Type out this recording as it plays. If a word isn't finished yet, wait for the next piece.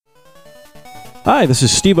Hi, this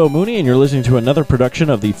is Steve O'Mooney, and you're listening to another production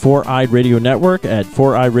of the Four-Eyed Radio Network at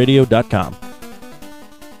foureyeradio.com.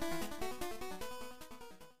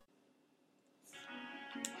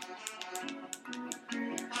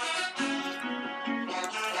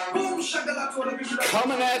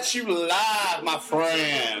 Coming at you live, my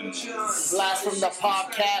friends. Blast from the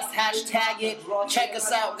podcast. Hashtag it. Check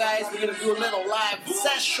us out, guys. We're going to do a little live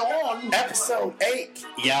session. Episode 8,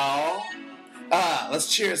 y'all. Let's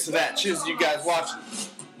cheers to that. Cheers to you guys watching.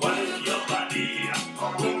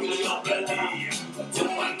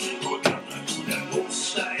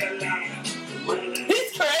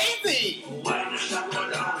 He's crazy. We're going to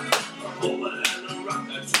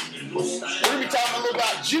be talking a little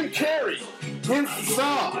about Jim Carrey. Here's the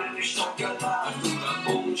song.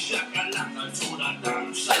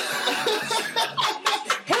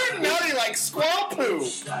 We're nutty like squirrel poo.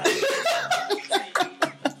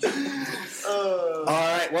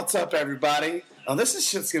 Alright, what's up, everybody? Oh, this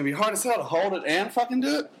shit's gonna be hard as hell to hold it and fucking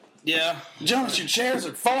do it. Yeah. Jonas, your chairs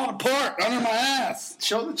are falling apart under my ass.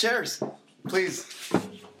 Show the chairs, please.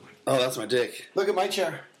 Oh, that's my dick. Look at my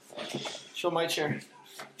chair. Show my chair.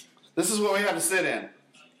 This is what we have to sit in.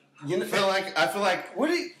 I feel like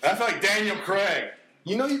Daniel Craig.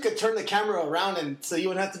 You know you could turn the camera around and so you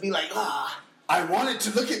wouldn't have to be like, I want it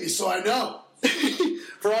to look at me so I know.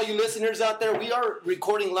 For all you listeners out there, we are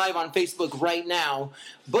recording live on Facebook right now,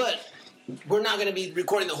 but we're not going to be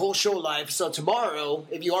recording the whole show live. So tomorrow,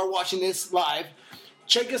 if you are watching this live,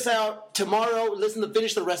 check us out tomorrow.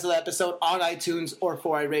 Finish the rest of the episode on iTunes or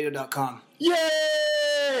 4eyeradio.com.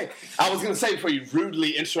 Yay! I was going to say before you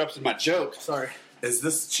rudely interrupted my joke. Sorry. Is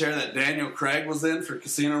this the chair that Daniel Craig was in for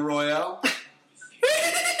Casino Royale?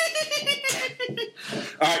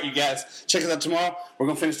 Alright, you guys. Check us out tomorrow. We're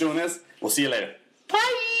going to finish doing this. We'll see you later. Bye!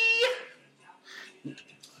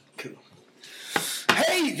 Cool.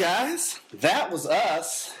 Hey, you guys. That was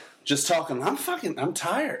us just talking. I'm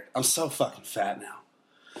tired. I'm so fucking fat now.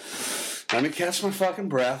 Let me catch my fucking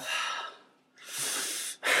breath.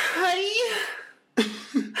 Hi.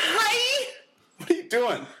 Hi. What are you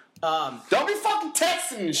doing? Don't be fucking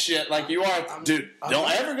texting and shit like you are. Dude,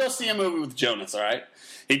 don't ever go see a movie with Jonas, alright?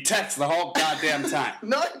 He texts the whole goddamn time.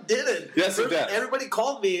 No, I didn't. Yes, he does. Everybody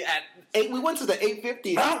called me at 8. We went to the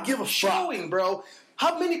 8:50. I don't give a showing, bro.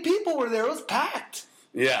 How many people were there? It was packed.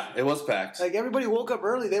 Yeah, it was packed. Like, everybody woke up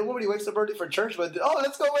early. Nobody wakes up early for church, but,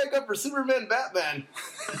 let's go wake up for Superman Batman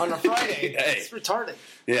on a Friday. Hey. It's retarded.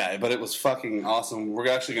 Yeah, but it was fucking awesome. We're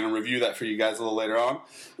actually going to review that for you guys a little later on.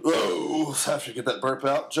 Whoa, so after you get that burp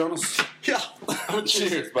out, Jonas. Yeah.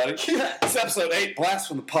 Cheers, buddy. Yeah. It's episode 8, Blast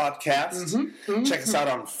from the Podcast. Check us out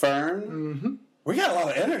on Fern. Mm-hmm. We got a lot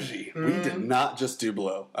of energy. We did not just do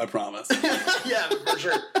blow, I promise. Yeah, for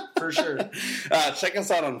sure. For sure. Check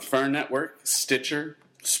us out on Fern Network, Stitcher,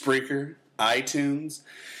 Spreaker, iTunes,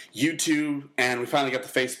 YouTube, and we finally got the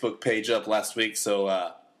Facebook page up last week, so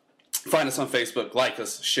find us on Facebook, like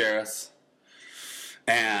us, share us.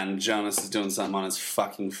 And Jonas is doing something on his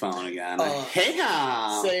fucking phone again. Hey,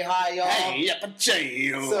 y'all. Say hi, y'all. Hey,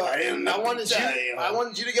 yappa-jail. So I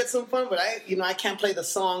wanted you to get some fun, but I can't play the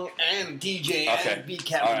song and DJ and beat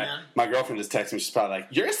Kevin, all right. man. My girlfriend just texted me. She's probably like,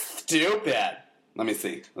 "You're stupid." Let me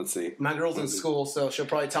see. Let's see. My girl's in school, so she'll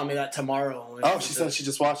probably tell me that tomorrow. Oh, she said she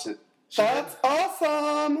just watched it. That's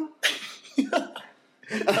awesome. Oh,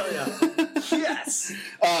 yeah. Yes.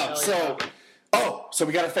 So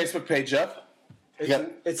we got our Facebook page up.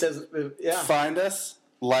 It says, yeah. Find us,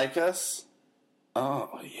 like us.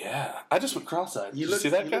 Oh, yeah. I just went cross-eyed. Did you see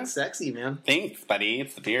that, you guy? look sexy, man. Thanks, buddy.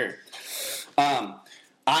 It's the beard.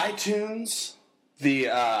 iTunes,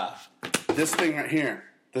 this thing right here.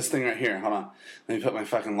 Hold on. Let me put my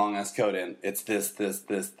fucking long-ass code in. It's this.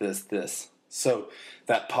 So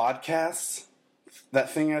that podcast,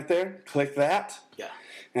 that thing right there, click that. Yeah.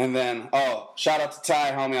 And then, shout out to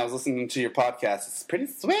Ty, homie. I was listening to your podcast. It's pretty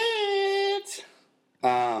sweet.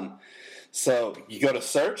 So you go to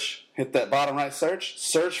search, hit that bottom right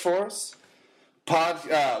search for us.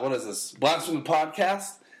 What is this? Blast from the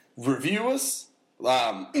Podcast. Review us,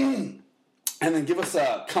 and then give us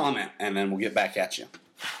a comment, and then we'll get back at you.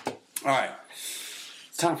 All right,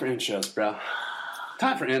 it's time for intros, bro.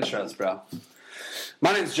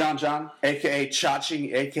 My name's John, a.k.a.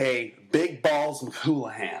 Chachi, a.k.a. Big Balls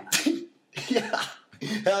McCoolahan. Yeah.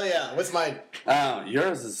 Hell yeah. What's mine?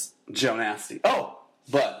 Yours is Joe Nasty. Oh,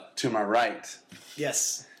 but to my right.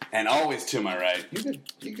 Yes. And always to my right.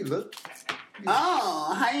 You can look.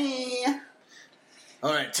 Oh, hi.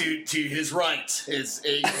 All right, to his right is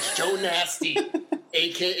Joe Nasty,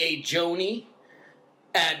 a.k.a. Joni,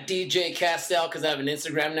 at DJ Castell, because I have an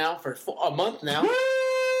Instagram now for a month now.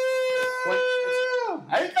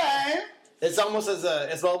 High five. It's almost as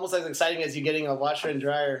exciting as you getting a washer and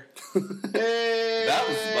dryer. Hey!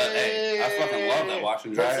 Hey, I fucking love that washer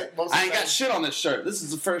and dryer. I ain't got shit on this shirt. This is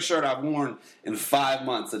the first shirt I've worn in 5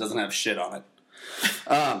 months that doesn't have shit on it.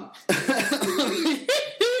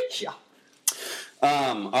 Yeah.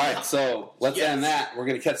 All right, so let's end that. We're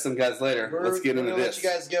gonna catch some guys later. Let's get into this. Let you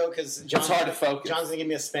guys go because it's hard to focus. John's gonna give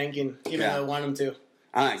me a spanking, even though I want him to.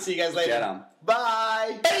 All right, see you guys later. Get 'em.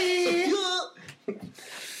 Bye.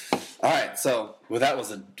 All right, so we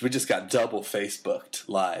just got double Facebooked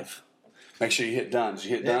live. Make sure you hit done. Did you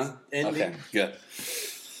hit done? Ending. Okay, good.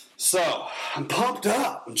 So I'm pumped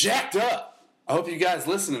up. I'm jacked up. I hope you guys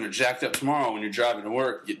listening are jacked up tomorrow when you're driving to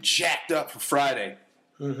work. Get jacked up for Friday.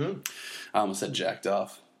 Mm-hmm. I almost said jacked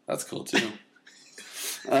off. That's cool too.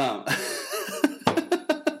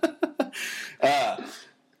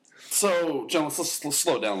 So, John, let's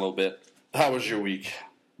slow down a little bit. How was your week?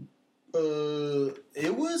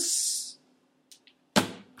 It was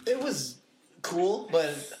cool,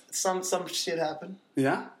 but some shit happened.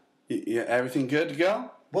 Yeah? Yeah, everything good to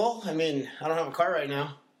go? Well, I mean, I don't have a car right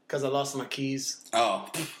now because I lost my keys. Oh,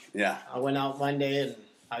 yeah. I went out Monday and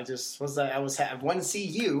I went to see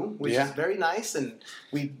you, which is very nice, and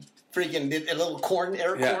we freaking did a little corn.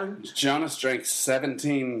 Jonas drank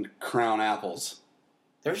 17 Crown apples.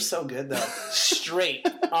 They're so good though. Straight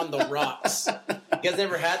on the rocks. You guys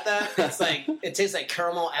ever had that? It tastes like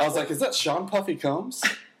caramel apple. I was like, is that Sean Puffy Combs?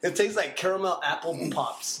 It tastes like caramel apple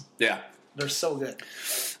pops. Yeah. They're so good.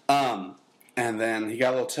 And then he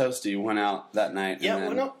got a little toasty, went out that night. Yeah,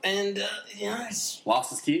 went out and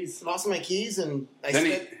lost his keys. Lost my keys, and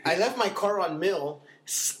I left my car on Mill.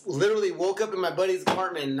 Literally woke up in my buddy's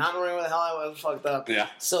apartment, not knowing where the hell I was, fucked up. Yeah.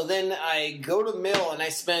 So then I go to Mill, and I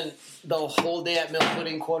spent the whole day at Mill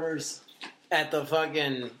putting quarters at the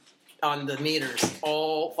fucking on the meters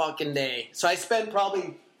all fucking day. So I spent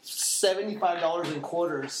probably $75 in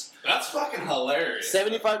quarters. That's fucking hilarious.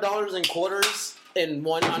 $75 in quarters in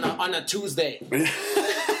one on a Tuesday.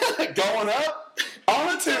 Going up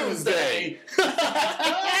on a Tuesday.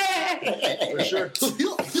 For sure.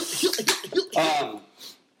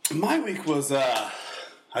 My week was I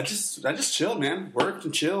just chilled, man. Worked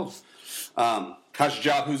and chilled. How's your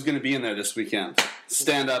job? Who's going to be in there this weekend?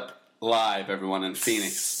 Stand up live, everyone, in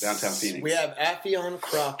Phoenix, downtown Phoenix. We have Affion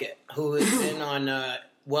Crockett, who is in on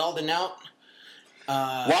Wild 'N Out.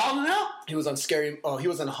 Wild 'N Out? He was on Scary. Oh, he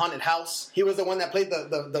was in Haunted House. He was the one that played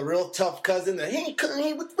the real tough cousin. Hey,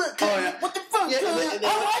 what the fuck? Oh yeah, what the fuck? Yeah, I like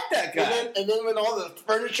that guy. And then when all the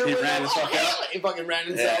furniture he went ran himself out. He fucking ran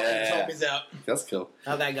himself and told me out. That's cool.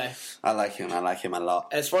 How that guy? I like him. I like him a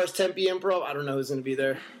lot. As far as Tempe Improv, I don't know who's going to be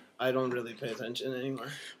there. I don't really pay attention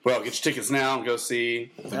anymore. Well, get your tickets now and go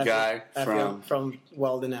see the guy from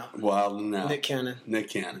Wild 'N Out. Wild 'N Out. Nick Cannon.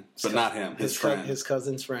 But not him. His friend. His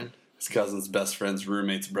cousin's friend. His cousin's best friend's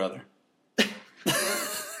roommate's brother. Hit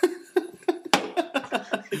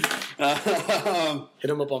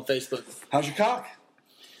him up on Facebook. How's your cock?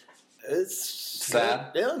 It's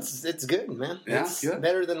sad. Yeah, it's good, man. Yeah, it's good.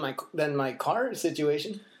 Better than my car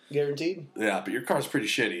situation, guaranteed. Yeah, but your car's pretty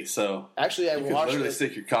shitty. So actually, I you could washed literally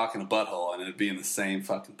stick your cock in a butthole and it'd be in the same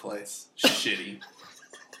fucking place. Shitty.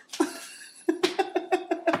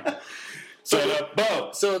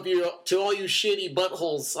 So if you to all you shitty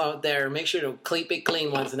buttholes out there, make sure to keep it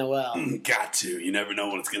clean once in a while. Got to. You never know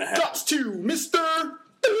when it's gonna happen. Got to, Mister.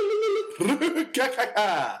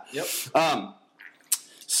 Yep.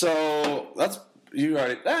 So that's you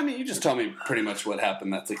already. I mean, you just told me pretty much what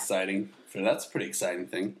happened. That's exciting. That's a pretty exciting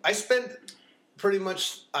thing. I spent pretty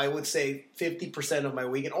much, I would say, 50% of my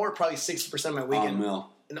weekend, or probably 60% of my weekend. Mill.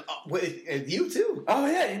 With you too. Oh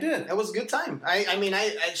yeah, you did. That was a good time. I mean,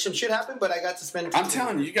 some shit happened, but I got to spend. I'm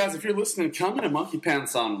telling you guys, if you're listening, come into Monkey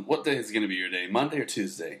Pants on what day is going to be your day? Monday or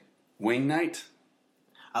Tuesday? Wing night.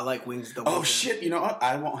 I like wings. Oh shit! You know what?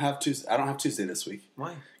 I won't have Tuesday. I don't have Tuesday this week.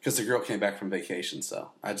 Why? Because the girl came back from vacation,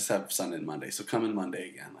 so I just have Sunday and Monday. So come in Monday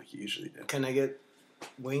again, like you usually do. Can I get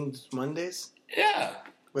wings Mondays? Yeah.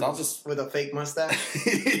 With a fake mustache?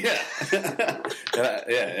 Yeah.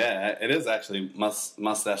 Yeah. It is actually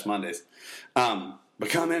Mustache Mondays. But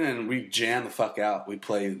come in and we jam the fuck out. We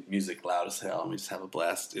play music loud as hell and we just have a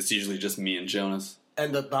blast. It's usually just me and Jonas.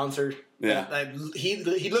 And the bouncer. Yeah.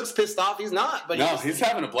 He looks pissed off. He's not. But he's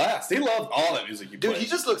having a blast. He loves all that music you play. Dude, he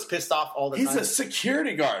just looks pissed off all the time. He's a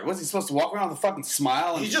security guard. What's he supposed to walk around with a fucking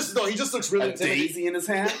smile? And he just looks really intimidating. A daisy in his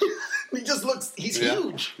hand? He's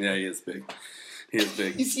huge. Yeah, he is big. He is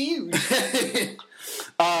big. He's huge.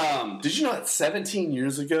 Did you know that 17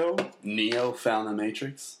 years ago, Neo found the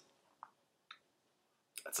Matrix?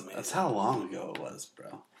 That's amazing. That's how long ago it was,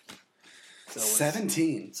 bro.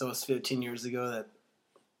 17. So it's 15 years ago that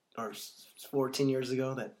or 14 years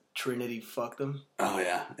ago that Trinity fucked him. Oh,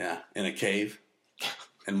 yeah. In a cave.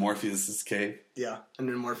 In Morpheus' cave. Yeah. And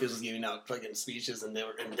then Morpheus was giving out fucking speeches and they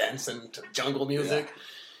were dancing to jungle music.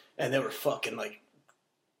 Yeah. And they were fucking like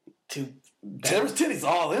two... There was titties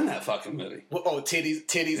all in that fucking movie. Oh, titties,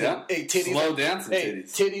 yeah. And titties. Slow dancing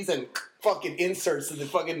titties. Titties and fucking inserts and the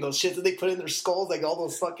fucking those shit that they put in their skulls, like all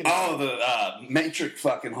those fucking... Oh, the matrix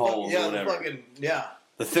fucking holes or whatever. The fucking... Yeah.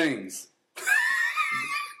 The things.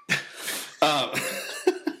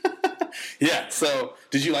 Yeah, so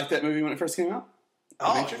did you like that movie when it first came out?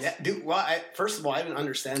 Yeah, dude. Well, first of all, I didn't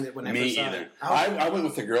understand it when I first saw it. Me either. I went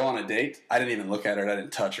with a girl on a date. I didn't even look at her. I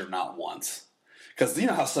didn't touch her, not once. Because you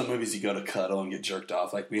know how some movies you go to cuddle and get jerked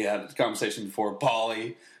off. Like we had a conversation before,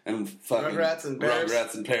 Polly and fucking Rugrats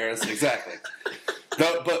in Paris. Exactly.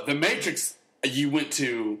 But The Matrix, you went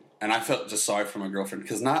to, and I felt just sorry for my girlfriend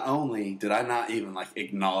because not only did I not even like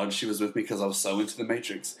acknowledge she was with me because I was so into The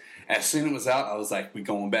Matrix. As soon as it was out, I was like, "We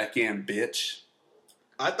going back in, bitch."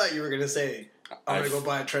 I thought you were gonna say, "I'm gonna go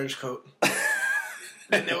buy a trench coat,"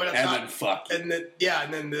 and then fuck. And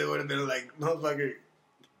then they would have been like, "Motherfucker,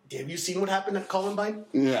 have you seen what happened at Columbine?"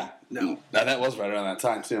 Yeah. No. That was right around that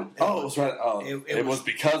time too. It was right. Oh, it was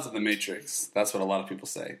because of The Matrix. That's what a lot of people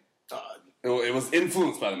say. It was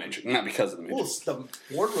influenced by The Matrix, not because of The Matrix. Well,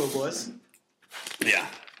 the wardrobe was. Yeah.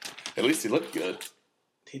 At least he looked good.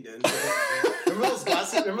 He did. Remember those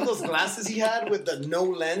glasses? Remember those glasses he had with the no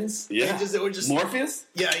lens? Yeah. They were just Morpheus?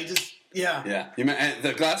 Yeah, he just... Yeah. Yeah. And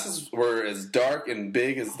the glasses were as dark and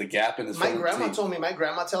big as the gap in his My grandma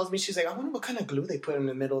tells me, she's like, I wonder what kind of glue they put in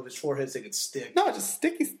the middle of his forehead so it could stick. No, just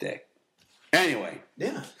sticky stick. Anyway.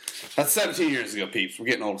 Yeah. That's 17 years ago, peeps. We're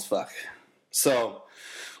getting old as fuck. So,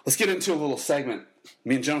 let's get into a little segment.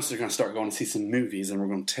 Me and Jonas are going to start going to see some movies, and we're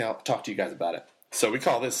going to talk to you guys about it. So, we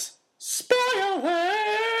call this Spoilers!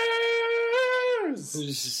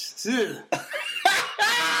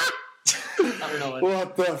 I don't know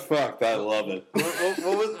what the fuck. I love it.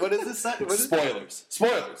 What is this?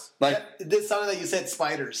 Spoilers. Like this sounded like you said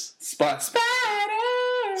spiders. Spiders.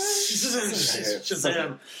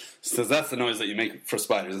 Shazam. So that's the noise that you make for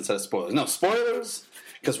spiders instead of spoilers. No, spoilers,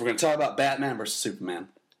 because we're going to talk about Batman versus Superman.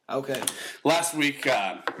 Okay. Last week,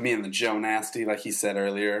 me and the Joe Nasty, like he said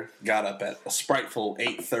earlier, got up at a spriteful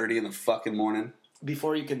 8:30 in the fucking morning.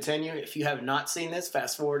 Before you continue, if you have not seen this,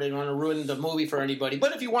 fast forward. I don't want to ruin the movie for anybody.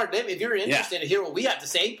 But if you're interested to hear what we have to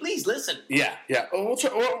say, please listen. Yeah. Well,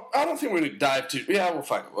 I don't think we're going to dive too... Yeah, we'll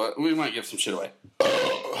fuck it. We might give some shit away.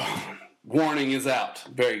 Warning is out.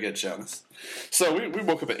 Very good, Jonas. So we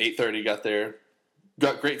woke up at 8:30, got there,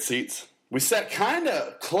 got great seats. We sat kind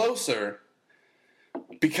of closer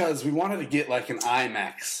because we wanted to get like an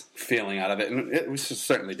IMAX feeling out of it, and we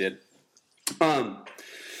certainly did.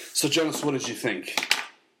 So, Jonas, what did you think?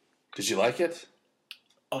 Did you like it?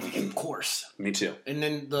 Of course. Me too. And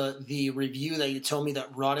then the review that you told me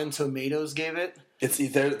that Rotten Tomatoes gave it.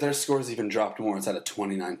 Their scores even dropped more. It's at a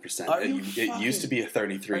 29%. It used to be a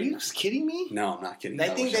 33%. Are you kidding me? No, I'm not kidding. I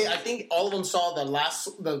think all of them saw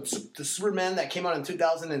the Superman that came out in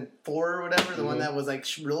 2004 or whatever, the one that was like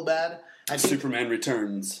real bad. Superman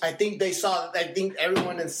Returns. I think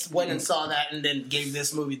everyone went and saw that and then gave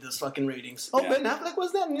this movie those fucking ratings. Oh, yeah. Ben Affleck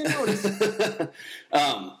was that? You noticed.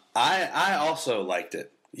 I also liked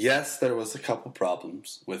it. Yes, there was a couple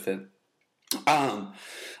problems with it.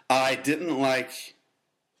 I didn't like...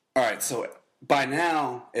 Alright, so by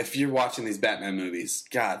now, if you're watching these Batman movies,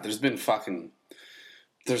 God, there's fucking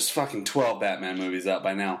 12 Batman movies out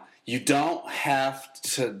by now. You don't have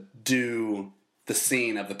to do the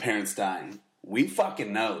scene of the parents dying. We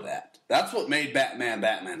fucking know that. That's what made Batman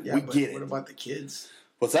Batman. Yeah, we get it. What about the kids?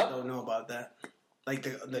 What's up? I don't know about that. Like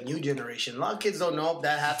the new generation. A lot of kids don't know if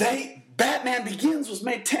that happened. Batman Begins was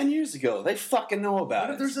made 10 years ago. They fucking know about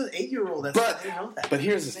it. There's an 8-year-old that didn't know that. But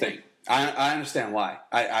here's the thing. I understand why.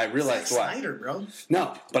 I realize why. Snyder, bro.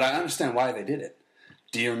 No, but I understand why they did it.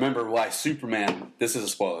 Do you remember why Superman... This is a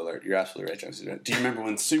spoiler alert. You're absolutely right, Johnson. Do you remember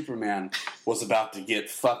when Superman was about to get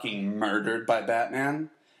fucking murdered by Batman?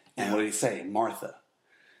 And what did he say? Martha.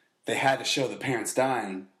 They had to show the parents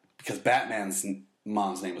dying because Batman's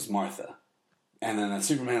mom's name was Martha. And then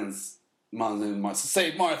Superman's mom's name was Martha.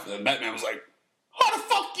 Say Martha. And Batman was like, how the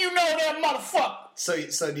fuck you know that motherfucker?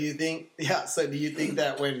 So do you think... Yeah, so do you think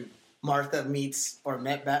that when Martha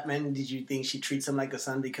met Batman, did you think she treats him like a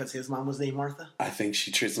son because his mom was named Martha? I think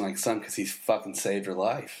she treats him like a son because he's fucking saved her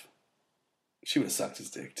life. She would have sucked his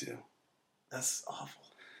dick, too. That's awful.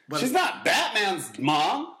 She's not Batman's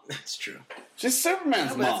mom. That's true. She's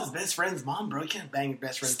Superman's mom. That's his best friend's mom, bro. You can't bang your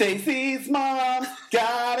best friend's Stacy's mom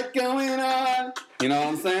got it going on. You know what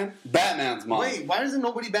I'm saying? Batman's mom. Wait, why doesn't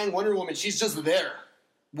nobody bang Wonder Woman? She's just there.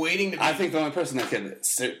 waiting to be... I think the only person that can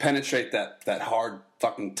penetrate that hard,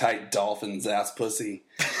 fucking tight dolphin's ass pussy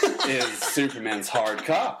is Superman's hard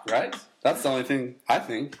cock, right? That's the only thing I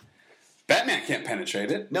think. Batman can't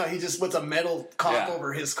penetrate it. No, he just puts a metal cock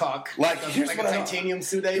over his cock. Here's like what a titanium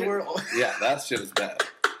suit that he wore. Yeah, that shit is bad.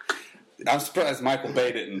 I'm surprised Michael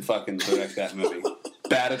Bay didn't fucking direct that movie.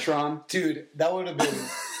 Batatron? Dude, that would have been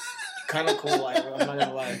kind of cool. I'm not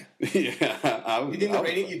gonna lie. Yeah. You think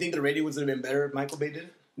the rating would have been better if Michael Bay did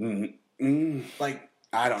it? Like,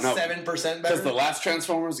 I don't know. 7% better? Because the last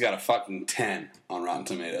Transformers got a fucking 10 on Rotten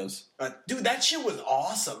Tomatoes. Dude, that shit was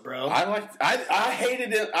awesome, bro. I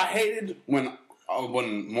hated it. I hated when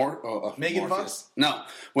Megan Fox? No,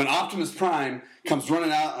 when Optimus Prime comes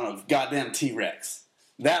running out on a goddamn T-Rex.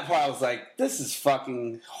 That part I was like, this is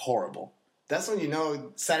fucking horrible. That's when you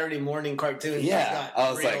know Saturday morning cartoons. Yeah,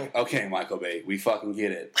 I was like, okay, Michael Bay, we fucking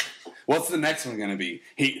get it. What's the next one gonna be?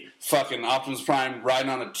 He fucking Optimus Prime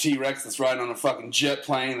riding on a T-Rex that's riding on a fucking jet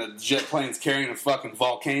plane. The jet plane's carrying a fucking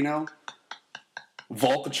volcano.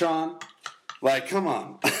 Volpatron. Like, come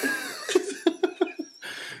on.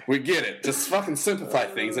 We get it. Just fucking simplify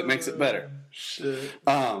things. It makes it better. Shit.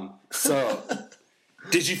 So,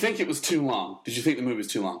 did you think it was too long? Did you think the movie was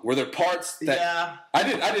too long? Were there parts that... Yeah.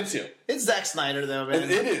 I did too. It's Zack Snyder, though, man.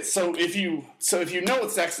 It is. So if you know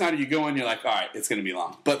it's Zack Snyder, you go in, you're like, all right, it's going to be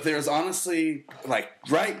long. But there's honestly, like,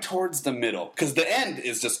 right towards the middle, because the end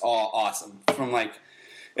is just all awesome. From, like,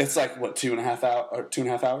 it's like, what,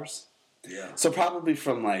 2.5 hours? Yeah. So probably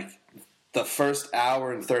from, like, the first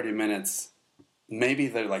hour and 30 minutes... Maybe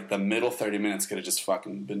the middle 30 minutes could have just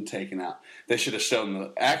fucking been taken out. They should have shown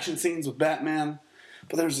the action scenes with Batman,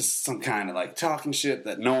 but there was just some kind of like talking shit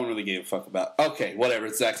that no one really gave a fuck about. Okay, whatever.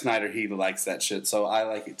 It's Zack Snyder. He likes that shit, so I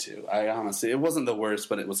like it too. I honestly, it wasn't the worst,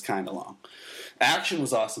 but it was kind of long. Action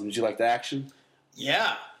was awesome. Did you like the action?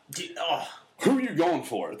 Yeah. Dude, Who were you going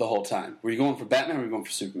for the whole time? Were you going for Batman or were you going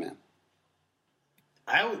for Superman?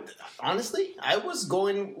 I was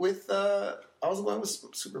going with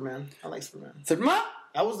Superman. I like Superman. Superman?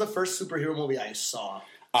 That was the first superhero movie I saw.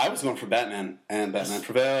 I was going for Batman, and Batman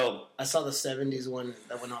prevailed. I saw the 70s one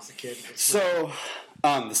when I was a kid. So,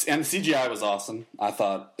 and the CGI was awesome. I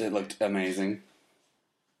thought it looked amazing.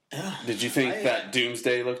 Yeah. Did you think that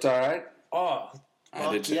Doomsday looked all right? Oh,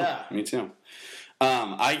 I did too. Yeah. Me too.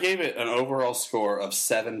 I gave it an overall score of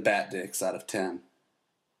 7 bat dicks out of 10.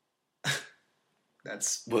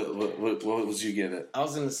 That's what would you give it? I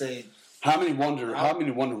was gonna say how many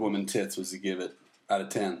Wonder Woman tits was you give it out of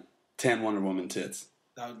 10? 10 Wonder Woman tits.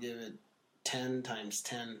 I would give it 10 times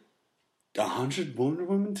 10. 100 Wonder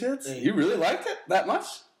Woman tits? Hey. You really liked it that much?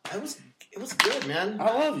 It was good, man.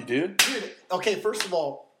 I love you, dude. Dude, okay, first of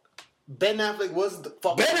all, Ben Affleck was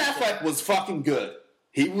was fucking good.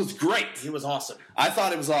 He was great. He was awesome. I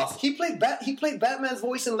thought it was awesome. He played Batman's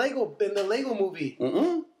voice in the Lego movie.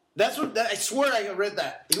 Mm-mm. That's what I swear I read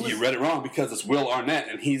that. You read it wrong because it's Will Arnett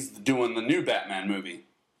and he's doing the new Batman movie.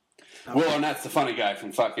 Okay. Will Arnett's the funny guy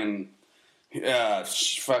from fucking a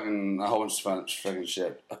whole bunch of fucking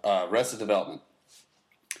shit. Arrested Development.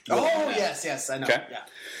 Yes, I know. Okay. Yeah.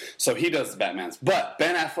 So he does the Batmans. But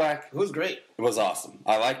Ben Affleck... It was great. It was awesome.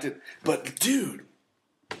 I liked it. But, dude,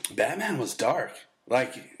 Batman was dark.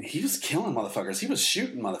 Like, he was killing motherfuckers. He was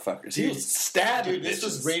shooting motherfuckers. He was stabbing bitches. This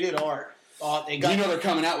was rated R. They're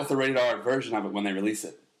coming out with a rated R version of it when they release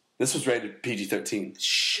it. This was rated PG-13.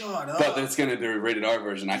 Shut up. But it's going to be a rated R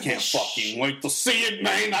version. I can't fucking wait to see it,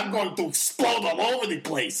 man. I'm going to explode all over the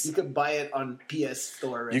place. You can buy it on PS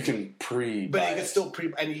Store. Right? You can pre-buy But you can still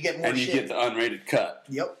and you get more shit. And you get the unrated cut.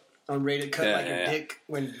 Yep. Unrated cut like a dick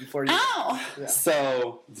before you... Ow! Yeah.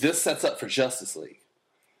 So, this sets up for Justice League.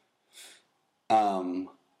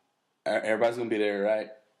 Everybody's going to be there, right?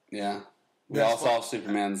 Yeah. We all saw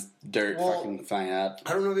Superman's dirt fucking flying out.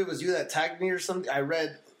 I don't know if it was you that tagged me or something. I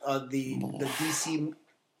read the DC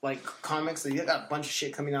comics. They got a bunch of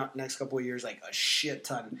shit coming out next couple of years, like a shit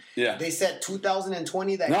ton. Yeah. They said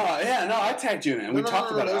 2020. I tagged you in it. And we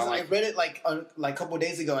talked about it. I read it like a couple of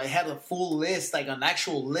days ago. I had a full list, like an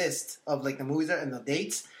actual list of like the movies there and the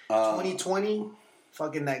dates. 2020,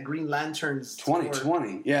 fucking that Green Lantern's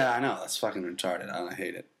 2020. Yeah, I know. That's fucking retarded. I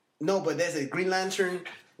hate it. No, but there's a Green Lantern,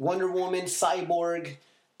 Wonder Woman, Cyborg,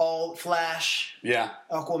 all Flash. Yeah.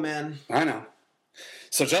 Aquaman. I know.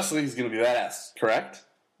 So Justice League is going to be badass, correct?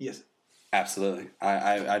 Yes. Absolutely.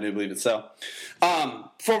 I do believe it so.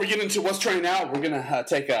 Before we get into what's trending now, we're going to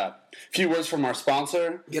take a few words from our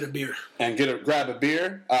sponsor. Get a beer. And grab a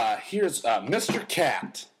beer. Here's Mr.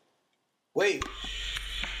 Cat. Wait.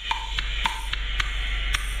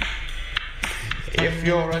 If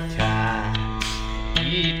you're a cat,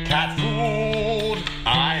 eat cat food.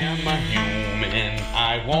 I am a human.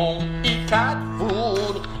 I won't eat cat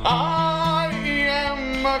food. I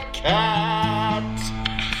am a cat.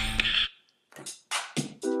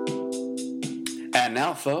 And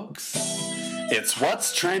now, folks, it's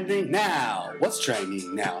What's Trending Now. What's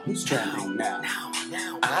trending now? Who's trending now?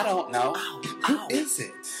 I don't know. Who is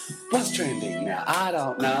it? What's trending now? I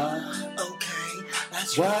don't know. Okay,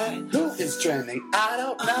 that's What? right. Who is trending? I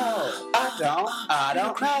don't know. I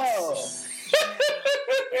don't know.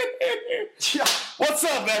 What's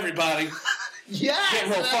up, everybody? Yes!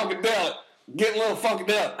 Getting a little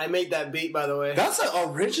funkadelic. I made that beat, by the way. That's an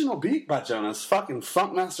original beat by Jonas. Fucking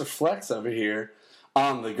Funkmaster Flex over here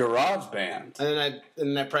on the Garage Band. And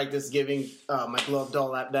then I practiced giving my glove doll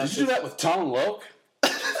lap dances. Did you do that with Tone Loc?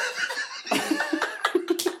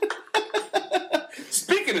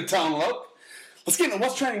 Speaking of Tone Loc, let's get into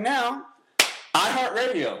What's Trending Now.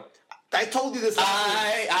 iHeartRadio. I told you this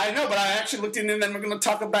last week. I know, but I actually looked in and then we're going to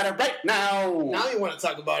talk about it right now. Now you want to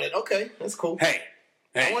talk about it. Okay, that's cool. Hey.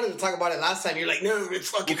 I wanted to talk about it last time. You're like, no, it's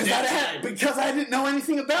fucking Because I didn't know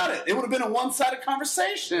anything about it. It would have been a one-sided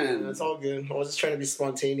conversation. That's all good. I was just trying to be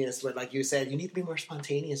spontaneous, but like you said, you need to be more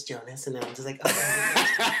spontaneous, Jonas. And then I'm just like, oh.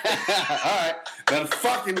 All right, then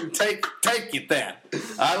fucking take it then.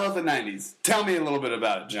 I love the 90s. Tell me a little bit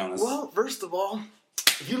about it, Jonas. Well, first of all,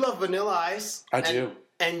 if you love Vanilla Ice. I do.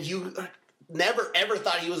 And you never ever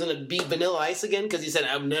thought he was going to beat Vanilla Ice again because he said,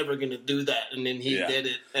 I'm never going to do that. And then he did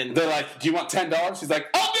it. And they're like, do you want $10? He's like,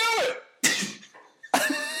 I'll do it!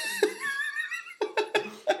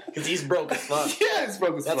 Because he's broke as fuck. Yeah, he's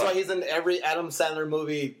broke as fuck. That's why he's in every Adam Sandler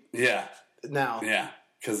movie now. Yeah.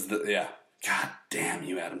 Because, God damn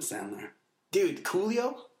you, Adam Sandler. Dude,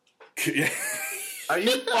 Coolio? Yeah. Are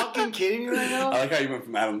you fucking kidding me right now? I like how you went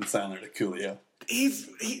from Adam Sandler to Coolio.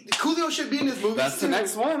 Coolio should be in his movie. That's the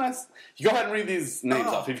next one. You go ahead and read these names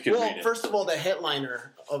off if you can read it. First of all, the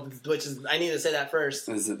headliner, which is, I need to say that first.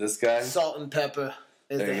 Is it this guy? Salt and Pepper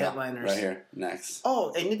is there the you go. headliners. Right here. Next.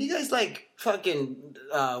 Oh, and if you guys like fucking,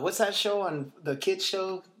 what's that show on the kids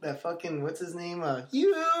show? That fucking, what's his name?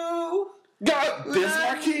 You. Got Biz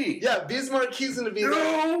Marquee. Yeah, Biz Marquee's gonna be there.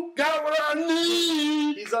 You got what I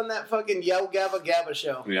need. He's on that fucking Yo Gabba Gabba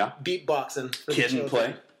show. Yeah. Beatboxing. Kid and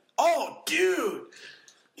Play. Oh, dude.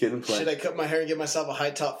 Kid and Play. Should I cut my hair and give myself a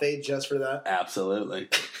high top fade just for that? Absolutely.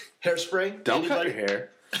 Hairspray? Don't cut your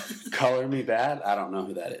hair. Color Me Bad? I don't know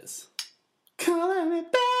who that is. Color Me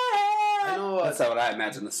Bad. I know. That's what I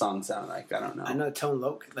imagine the song sounded like. I don't know. I know Tone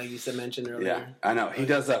Loc, like you said, mentioned earlier. Yeah, I know. He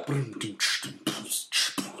does that.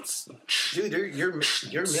 Dude, you're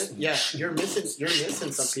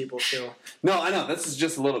missing some people still. No, I know. This is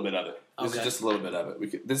just a little bit of it. This Okay. is just a little bit of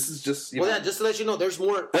it. This is just. Well, yeah, just to let you know, there's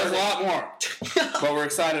more. There's a lot more, but we're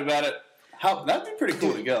excited about it. That'd be pretty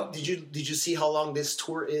cool to go. Did you see how long this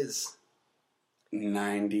tour is?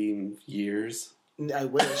 90 years. I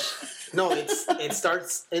wish. No, it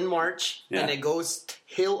starts in March and it goes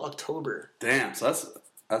till October. Damn. So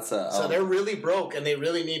that's So they're really broke and they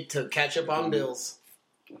really need to catch up on bills.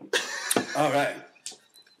 All right.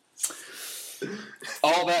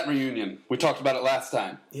 All That reunion. We talked about it last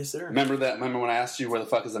time. Yes, sir. Remember when I asked you where the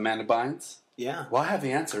fuck is Amanda Bynes? Yeah. Well, I have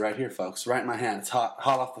the answer right here, folks. Right in my hand. It's hot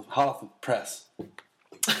off the press.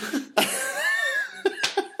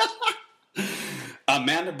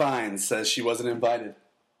 Amanda Bynes says she wasn't invited.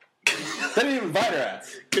 They didn't even invite her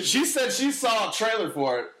ass. Because she said she saw a trailer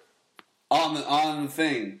for it on the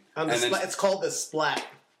thing. It's called The Splat.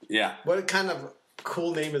 Yeah. What kind of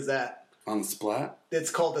cool name is that? On the Splat?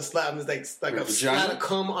 It's called The Splat. It's like a splat of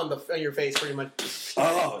cum on your face, pretty much.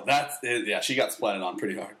 Oh, that's it. Yeah, she got splatted on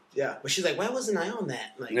pretty hard. Yeah, but she's like, why wasn't I on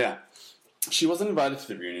that? Like, yeah. She wasn't invited to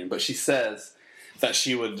the reunion, but she says that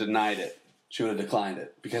she would have denied it. She would have declined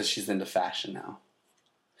it because she's into fashion now.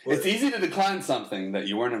 Well, it's easy to decline something that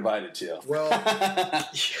you weren't invited to. Well,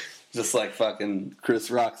 just like fucking Chris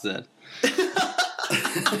Rock said.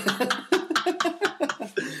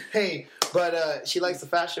 Hey, but she likes the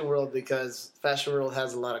fashion world because fashion world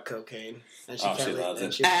has a lot of cocaine, and she loves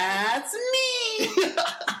it. That's me.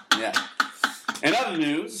 Yeah. In other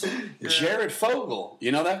news, Jared Fogle,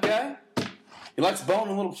 you know that guy? He likes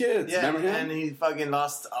boning little kids. Yeah, remember him? And he fucking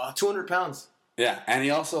lost 200 pounds. Yeah, and he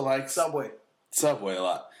also likes Subway a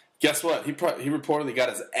lot. Guess what? He reportedly got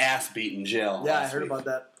his ass beat in jail. Yeah, I heard about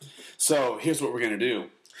that. So here's what we're going to do.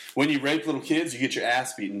 When you rape little kids, you get your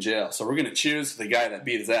ass beat in jail. So we're going to cheers to the guy that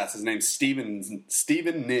beat his ass. His name's Stephen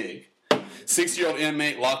Nigg. 6-year-old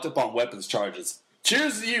inmate locked up on weapons charges.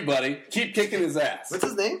 Cheers to you, buddy. Keep kicking his ass. What's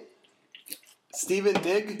his name? Stephen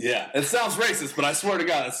Nigg? Yeah. It sounds racist, but I swear to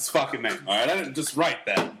God, that's his fucking name. All right? I didn't just write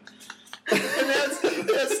that. And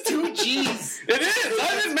that's 2 G's. It is.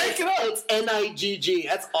 I didn't make it up. It's Nigg.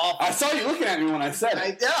 That's awful. I saw you looking at me when I said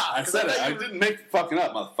it. I said it. I didn't make it fucking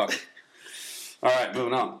up, motherfucker. All right,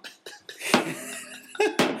 moving on.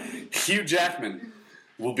 Hugh Jackman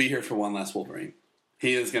will be here for one last Wolverine.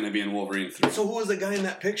 He is going to be in Wolverine 3. So who was the guy in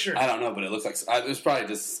that picture? I don't know, but it looks like it was probably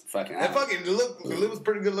just fucking. That fucking look was a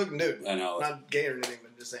pretty good looking dude. I know. Not gay or anything,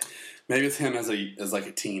 but just saying. Maybe it's him as like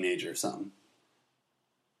a teenager or something.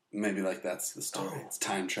 Maybe like that's the story. It's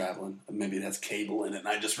time traveling. Maybe it has Cable in it, and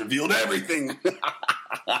I just revealed everything.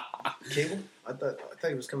 Cable? I thought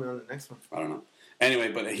he was coming on the next one. I don't know.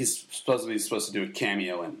 Anyway, but he's supposed to do a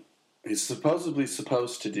cameo in. He's supposedly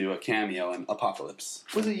supposed to do a cameo in Apocalypse.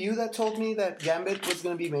 Was it you that told me that Gambit was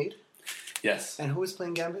going to be made? Yes. And who is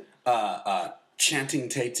playing Gambit? Chanting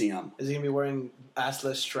Tatum. Is he going to be wearing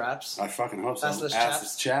assless straps? I fucking hope so.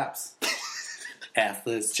 Assless chaps.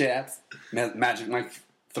 Assless chaps. Magic Mike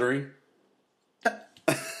 3.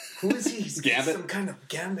 Who is he? He's Gambit? some kind of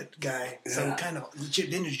Gambit guy. Yeah. Some kind of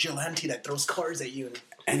vigilante that throws cards at you.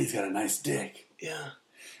 And he's got a nice dick.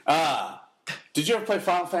 Yeah. Did you ever play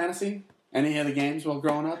Final Fantasy? Any of the games while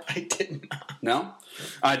growing up? I did not. No?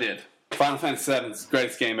 I did. Final Fantasy VII is the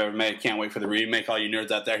greatest game ever made. Can't wait for the remake. All you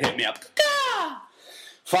nerds out there, hit me up.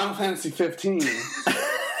 Final Fantasy 15.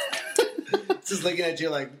 Just looking at you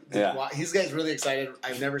like, wow, these guys really excited.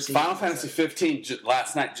 I've never seen Final Fantasy 15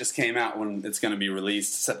 last night just came out when it's going to be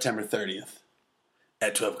released September 30th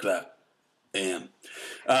at 12 o'clock a.m.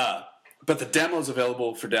 But the demo's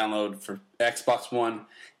available for download for Xbox One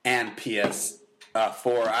and PS4.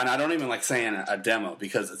 And I don't even like saying a demo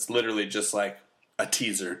because it's literally just like a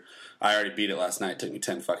teaser. I already beat it last night. It took me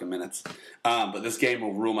 10 fucking minutes. But this game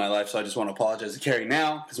will rule my life, so I just want to apologize to Carrie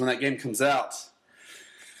now because when that game comes out,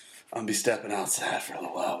 I'm going to be stepping outside for a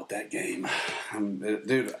little while with that game.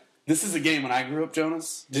 Dude, this is a game when I grew up,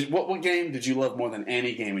 Jonas. What game did you love more than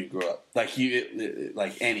any game when you grew up? Like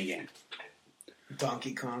any game?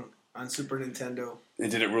 Donkey Kong on Super Nintendo. And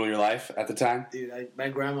did it rule your life at the time? Dude, my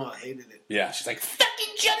grandma hated it. Yeah, she's like,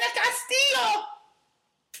 fucking Jenna Castillo!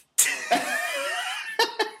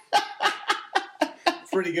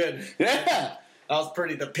 Pretty good. Yeah. That was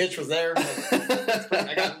pretty. The pitch was there.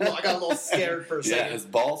 I got a little scared for a second. Yeah, his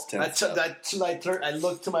balls tensed up. I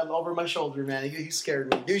looked over my shoulder, man. He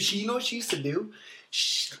scared me. Dude, you know what she used to do?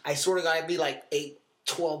 I swear to God, I'd be like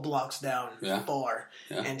 12 blocks down far.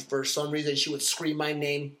 Yeah. And for some reason, she would scream my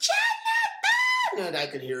name, Jonathan! And I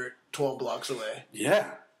could hear it 12 blocks away.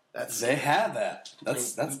 Yeah. They have that.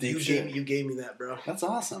 That's deep shit. You gave me that, bro. That's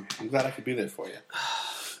awesome. I'm glad I could be there for you.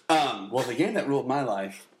 Well, the game that ruled my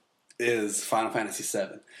life is Final Fantasy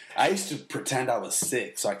VII. I used to pretend I was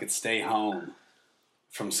sick so I could stay home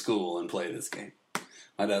from school and play this game.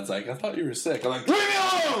 My dad's like, I thought you were sick. I'm like, leave me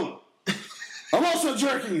alone! I'm also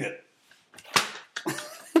jerking it.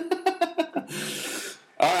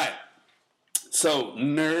 All right. So,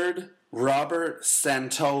 nerd Robert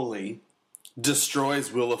Santoli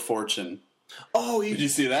destroys Wheel of Fortune. Oh, did you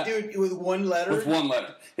see that? Dude, with one letter? With one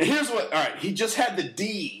letter. And here's what, all right, he just had the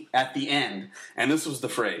D at the end, and this was the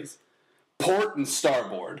phrase, port and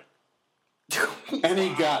starboard. And he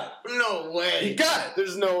got it. No way. He got it.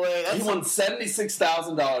 There's no way. He won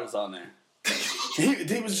 $76,000 on there.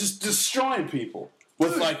 he was just destroying people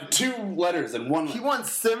with like 2 letters and one letter. He won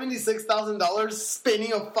 $76,000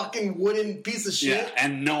 spinning a fucking wooden piece of shit? Yeah,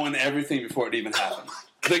 and knowing everything before it even happened.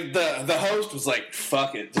 The host was like,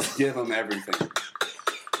 fuck it, just give him everything.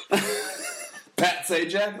 Pat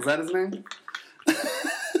Sajak, is that his name?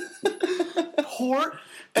 Port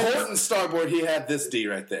and starboard, he had this D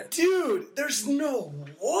right there. Dude, there's no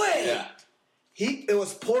way. Yeah. It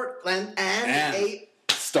was Portland and a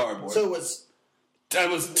starboard. So it was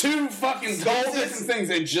 2 fucking different things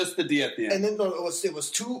and just the D at the end. And then it was 3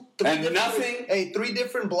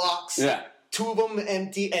 different blocks. Yeah. 2 of them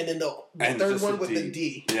empty, and then the third one with the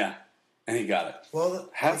D. Yeah, and he got it. Well,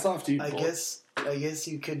 hats off to you. I guess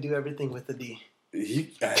you could do everything with the D. Hey,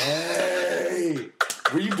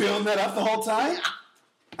 were you building that up the whole time?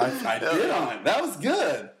 I did on it. That was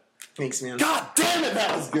good. Thanks, man. God damn it,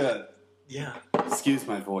 that was good. Yeah. Excuse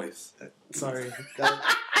my voice. Sorry.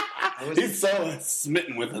 He's so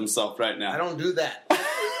smitten with himself right now. I don't do that.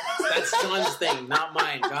 That's John's thing, not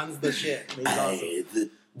mine. John's the shit. He's awesome.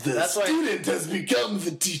 The student has become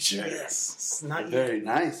the teacher. Yes. It's not very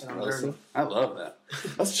nice, I love that.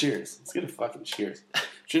 Let's cheers. Let's get a fucking cheers.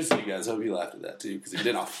 Cheers to you guys. I hope you laughed at that too, because if you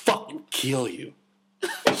didn't, I'll fucking kill you.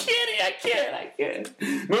 I'm kidding. I can't.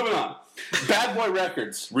 Moving on. Bad Boy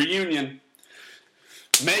Records reunion.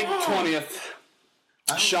 May 20th.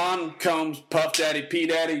 Sean Combs, Puff Daddy, P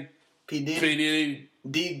Daddy, P Diddy, P Diddy,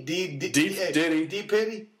 D Diddy,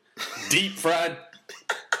 Pity. Deep fried.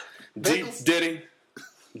 Deep Pickles? Diddy.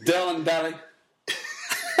 Dell and Dally.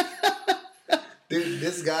 Dude,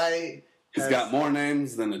 this guy He's got more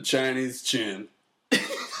names than a Chinese chin.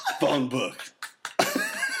 Phone book.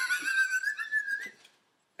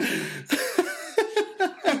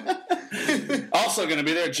 Also going to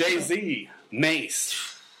be there, Jay-Z,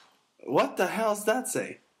 Mace. What the hell's that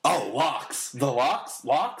say? Oh, lox. The lox?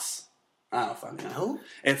 Lox? I don't fucking know. No?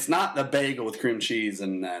 It's not the bagel with cream cheese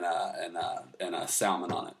and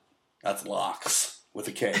salmon on it. That's lox with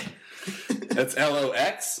a K. It's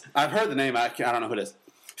LOX. I've heard the name. I don't know who it is.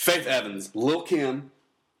 Faith Evans, Lil' Kim.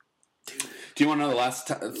 Do you want to know the last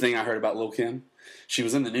thing I heard about Lil' Kim? She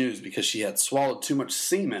was in the news because she had swallowed too much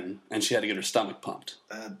semen and she had to get her stomach pumped.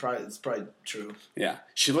 It's probably true. Yeah,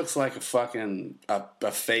 she looks like a fucking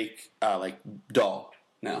a fake like doll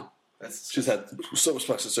now. She's had so much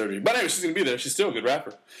plastic surgery, but anyway, she's gonna be there. She's still a good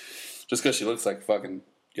rapper. Just because she looks like fucking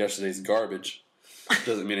yesterday's garbage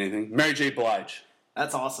doesn't mean anything. Mary J. Blige.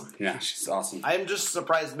 That's awesome. Yeah, she's awesome. I'm just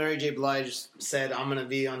surprised Mary J. Blige said, "I'm gonna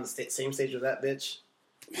be on the same stage with that bitch."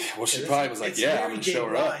 Well, she probably was like, "Yeah, I'm gonna show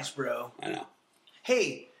her up." Bro. I know.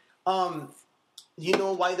 Hey, you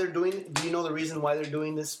know why they're doing? Do you know the reason why they're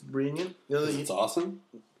doing this reunion? You know, It's awesome.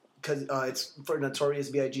 Because it's for Notorious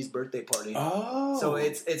B.I.G.'s birthday party. Oh, so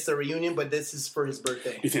it's the reunion, but this is for his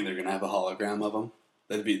birthday. You think they're gonna have a hologram of him?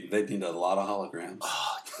 They'd need a lot of holograms.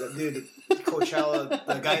 Oh, dude, Coachella.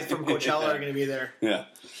 The guys from Coachella are gonna be there. Yeah.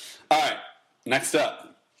 All right. Next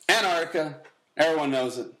up, Antarctica. Everyone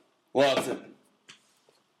knows it, loves it.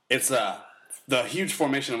 It's the huge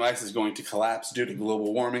formation of ice is going to collapse due to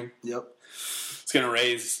global warming. Yep. It's going to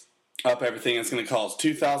raise up everything. It's going to cause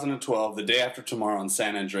 2012, the day after tomorrow, in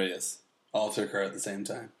San Andreas, all to occur at the same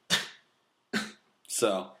time.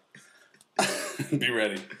 So, be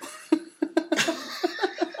ready.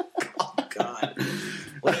 Oh God.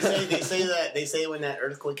 Well, they say when that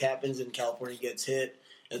earthquake happens and California gets hit,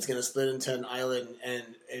 it's gonna split into an island. And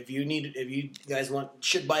if you guys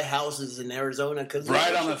should buy houses in Arizona because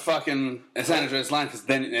Right on the fucking San Andreas line, because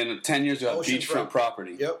then in 10 years you'll have beachfront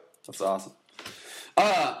property. Yep. That's awesome.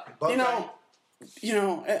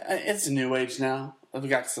 It's a new age now. We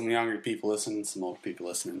got some younger people listening, some older people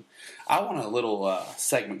listening. I want a little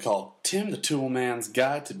segment called Tim the Tool Man's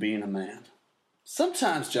Guide to Being a Man.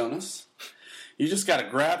 Sometimes, Jonas, you just got to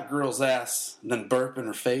grab a girl's ass, then burp in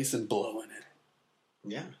her face and blow in it.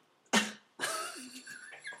 Yeah.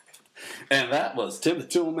 And that was Tim the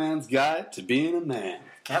Tool Man's Guide to Being a Man.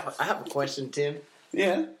 I have a question, Tim.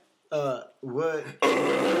 Yeah. What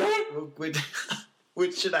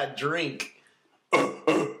should I drink?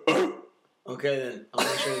 Okay, then I'll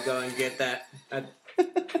make sure to go and get that at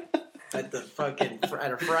the fucking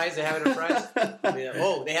at a Fry's. They have it at Fry's. Yeah.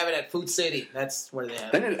 Oh, they have it at Food City. That's where they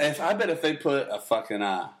have it. I bet if they put a fucking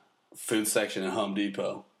food section at Home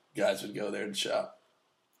Depot, guys would go there to shop.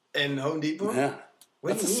 In Home Depot? Yeah.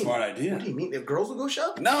 What That's do you a mean? smart idea. What do you mean? If girls will go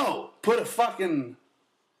shop? No, put a fucking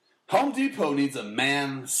Home Depot needs a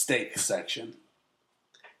man steak section.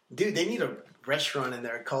 Dude, they need a restaurant in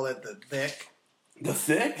there. Call it the Deck. The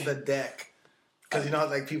thick? The Deck. Because you know how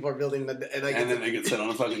like people are building the and then they get set on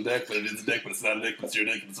a fucking deck, but it is a deck, but it's not a deck, but it's your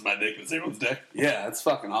deck, but it's my deck, but it's everyone's deck. Yeah, that's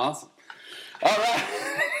fucking awesome. All right.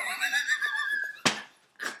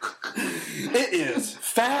 It is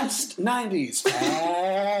Fast 90s.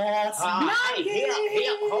 Fast 90s. Yeah.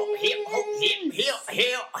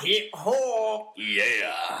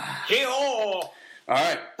 All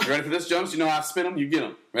right. You ready for this, Jones? You know how to spin them? You get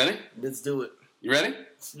them. Ready? Let's do it. You ready?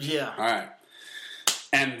 Yeah. All right.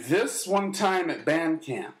 And this one time at band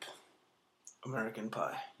camp. American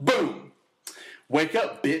Pie. Boom. Wake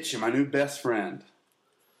up, bitch. You're my new best friend.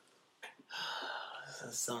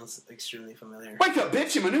 That sounds extremely familiar. Wake up,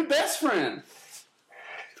 bitch. You're my new best friend.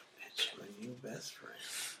 Bitch, my new best friend.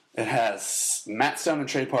 It has Matt Stone and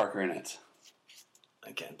Trey Parker in it.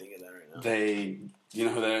 I can't think of that right now. You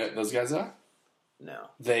know who those guys are? No.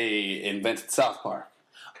 They invented South Park.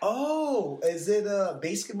 Oh, is it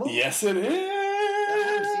basketball? Yes, it is. I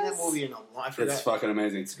haven't seen that movie in a while. I forgot. It's fucking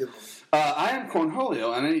amazing. It's a good movie. I am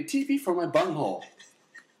Cornholio, and I need TP for my bunghole.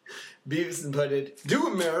 Beavis and Butthead. Do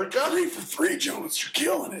America? 3 for 3, Jones. You're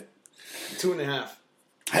killing it. 2.5.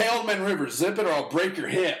 Hey, Old Man Rivers, zip it or I'll break your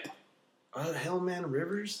hip. Hell Man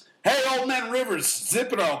Rivers? Hey, Old Man Rivers,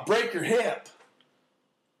 zip it or I'll break your hip.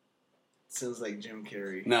 Sounds like Jim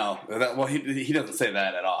Carrey. No, he doesn't say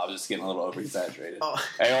that at all. I was just getting a little over-exaggerated. Oh.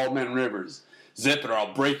 Hey, Old Man Rivers, zip it or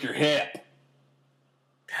I'll break your hip.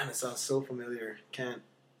 Damn, it sounds so familiar. Can't.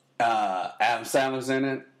 Adam Sandler's in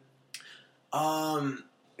it.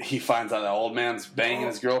 He finds out that old man's banging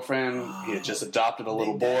his girlfriend. He had just adopted a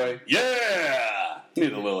little boy. Yeah!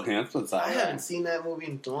 Need a little hint. What's that? I haven't seen that movie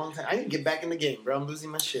in a long time. I need to get back in the game, bro. I'm losing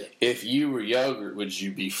my shit. If you were yogurt, would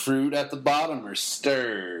you be fruit at the bottom or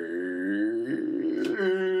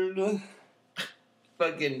stirred?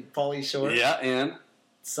 Fucking Pauly Shore. Yeah, and?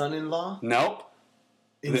 Son-in-law. Nope.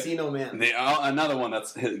 Encino Man. Another one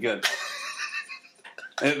that's good.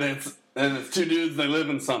 and it's two dudes, they live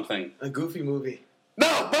in something. A Goofy movie. No,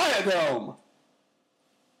 Biodome!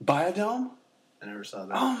 Biodome? I never saw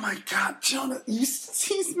that. Oh my god, Jonah, he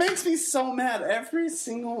makes me so mad every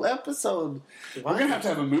single episode. Why? We're gonna have to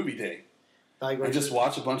have a movie day. Like, And just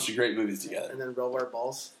watch a bunch of great movies together. And then roll our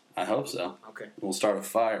balls. I hope so. Okay. We'll start a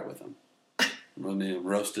fire with them. We'll need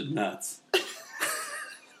roasted nuts.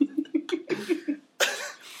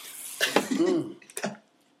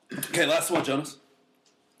 Okay, last one, Jonas.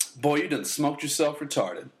 Boy, you done smoked yourself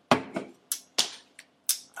retarded.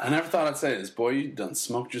 I never thought I'd say this. Boy, you done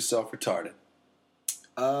smoked yourself retarded.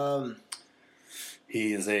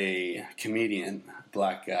 He is a comedian,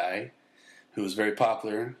 black guy, who was very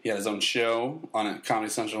popular. He had his own show on a Comedy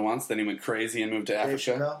Central once. Then he went crazy and moved to Africa.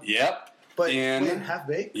 Chappelle? Yep. But and wait,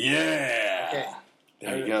 Half-Baked? yeah. Okay.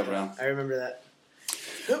 There you go, bro. I remember that.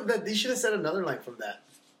 No, but they should have said another line from that.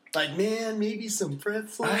 Like, man, maybe some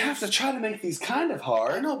pretzels. I have to try to make these kind of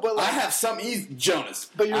hard. I know, but like, I have some easy, Jonas.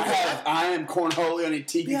 But you're I am cornhole. I need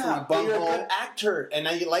tiki for my but you're a bunghole. good actor, and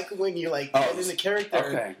I like when you're like Oh, in the character.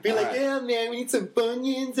 okay, Be like, alright. yeah, man, we need some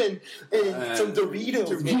Bunions and some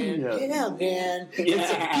Doritos, man. Doritos. Yeah, man, and Yeah.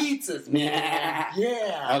 some pizzas, man.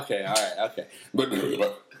 Yeah. Okay, all right, okay.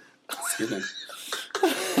 Excuse me. All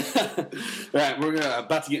right, we're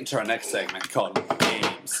about to get into our next segment called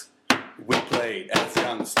Games We Played as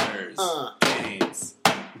Youngsters. Games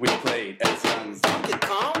we played as youngsters. Get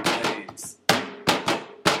calm. Games.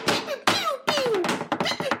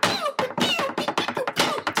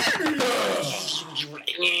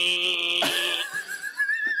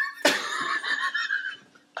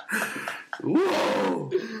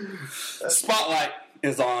 Whoa! Spotlight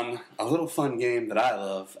is on a little fun game that I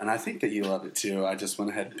love, and I think that you love it too. I just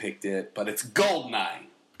went ahead and picked it, but it's Goldeneye.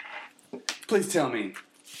 Please tell me,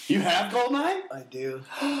 you have Goldeneye? I do.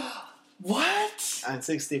 What? On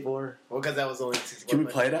 64. Well, because that was only 64. Can we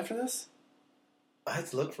but play it after this? I had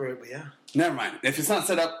to look for it, but yeah. Never mind. If it's not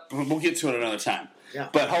set up, we'll get to it another time. Yeah.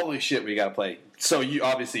 But holy shit, we gotta play. So you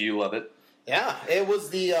obviously you love it. Yeah, it was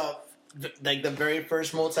the like the very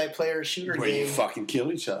first multiplayer shooter Where game. you fucking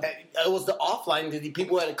kill each other. It was the offline. The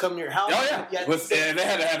people had to come to your house. Oh yeah. You had to With, sit- they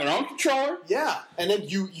had to have their own controller. Yeah, and then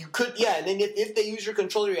you could and then if they use your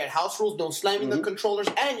controller, you had house rules, don't slam in the controllers,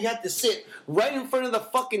 and you had to sit right in front of the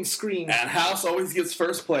fucking screen. And house always gets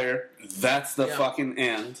first player. That's the Yeah. fucking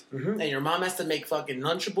end. And your mom has to make fucking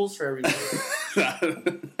Lunchables for everybody. Yeah.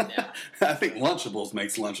 I think Lunchables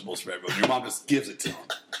makes Lunchables for everyone. Your mom just gives it to them.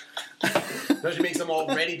 No, she makes them all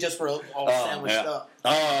ready just for all sandwiched up.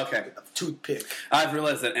 Oh, okay. A toothpick. I've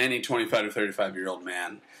realized that any 25 to 35-year-old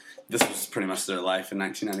man, this was pretty much their life in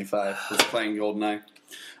 1995, was playing GoldenEye.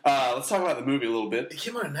 Let's talk about the movie a little bit. It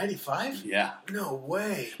came out in 95? Yeah. No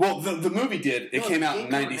way. Well, the movie did. It No, came the out game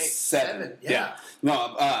in came out in 97. 97, yeah.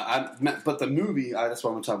 No, but the movie, that's what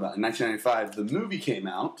I'm going to talk about. In 1995, the movie came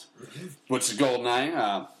out, which is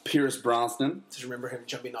GoldenEye, Pierce Brosnan. Just remember him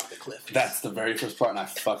jumping off the cliff. That's the very first part, and I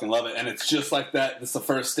fucking love it. And it's just like that. It's the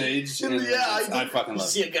first stage. And I fucking You love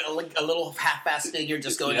see it. a little half-ass figure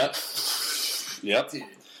just going Yep. up. Yep. Dude.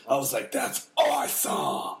 I was like, that's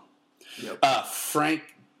awesome. Yep. Frank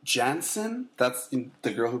Jansen, that's the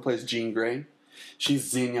girl who plays Jean Grey. She's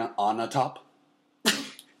Xenia Onatop.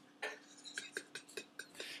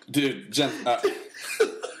 Dude, I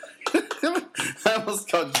almost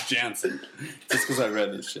called you Jansen just because I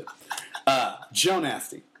read this shit. Joe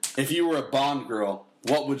Nasty, if you were a Bond girl,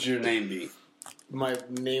 what would your name be? My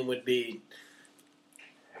name would be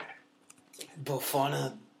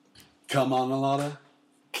Bofana. Come on, Alana.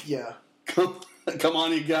 Yeah. Come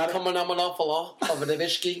on, you got it. Come on, I'm an awful lot of the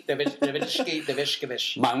Vishki, the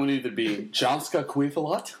Vishkivish. Mine would either be Janska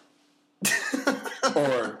Queefalot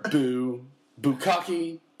or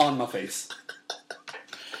Bukaki on my face.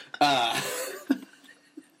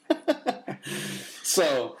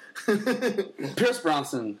 So, Pierce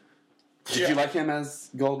Bronson, did you like him as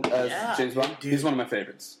James Bond? dude. He's one of my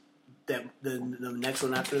favorites. The next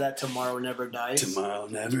one after that, Tomorrow Never Dies. Tomorrow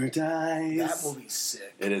Never Dies. That movie's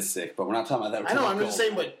sick. It is sick, but we're not talking about that. We're I know, talking I'm about just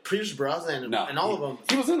saying, but Pierce Brosnan and all of them.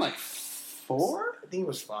 He was in like 4? I think it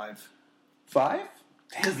was 5. 5?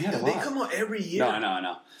 Damn, he had a They lot. come out every year. No, I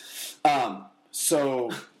know. So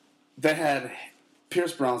they had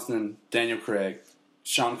Pierce Brosnan, Daniel Craig,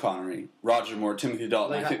 Sean Connery, Roger Moore, Timothy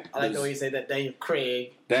Dalton. I like the way you say that. Daniel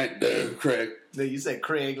Craig. Daniel Craig. No, you said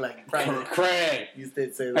Craig like Friday. Craig. You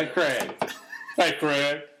did say Hey, that. Craig. Hey,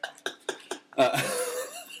 Craig.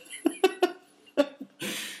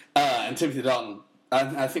 And Timothy Dalton.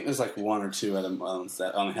 I think there's like one or two other ones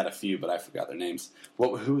that I only had a few, but I forgot their names.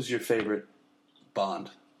 Who was your favorite Bond?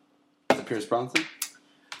 Is it Pierce Brosnan?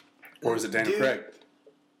 Or is it Daniel Craig?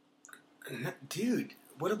 Dude,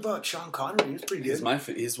 what about Sean Connery? He was pretty good.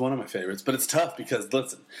 He's one of my favorites, but it's tough because,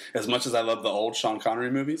 listen, as much as I love the old Sean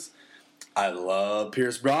Connery movies, I love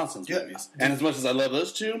Pierce Brosnan's movies. And as much as I love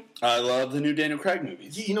those two, I love the new Daniel Craig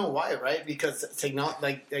movies. You know why, right? Because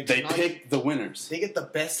they pick the winners. They get the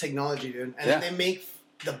best technology, dude. And then they make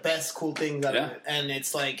the best cool things out of it. And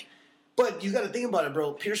it's like... But you got to think about it,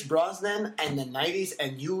 bro. Pierce Brosnan and the 90s,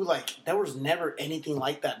 and there was never anything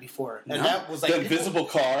like that before. And that was like... The invisible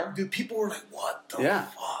car. Dude, people were like, what the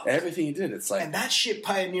fuck? Everything he did, it's like... And that shit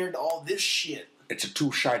pioneered all this shit. It's a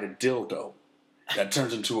two-sided dildo that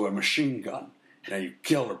turns into a machine gun. And you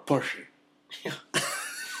kill her pussy. Yeah.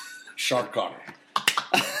 Sean Connery.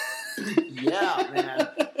 Yeah, man.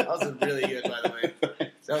 That was really good, by the way.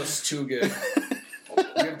 That was too good.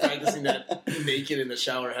 You've been practicing that naked in the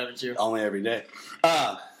shower, haven't you? Only every day.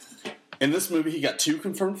 In this movie, he got 2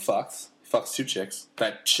 confirmed fucks. He fucks 2 chicks.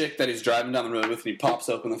 That chick that he's driving down the road with, and he pops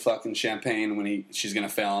open the fucking champagne when she's going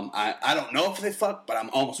to fail him. I don't know if they fuck, but I'm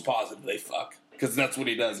almost positive they fuck. Because that's what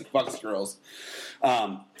he does. He fucks girls.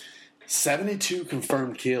 72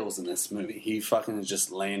 confirmed kills in this movie. He fucking is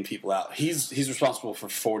just laying people out. He's responsible for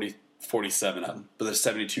 47 of them. But there's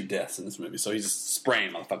 72 deaths in this movie. So he's just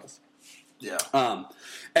spraying motherfuckers. Yeah.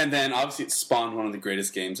 And then, obviously, it spawned one of the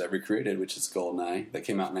greatest games ever created, which is GoldenEye. That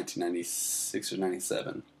came out in 1996 or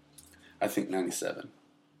 97. I think 97.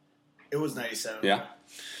 It was 97. Yeah.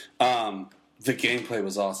 The gameplay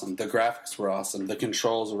was awesome. The graphics were awesome. The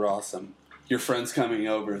controls were awesome. Your friends coming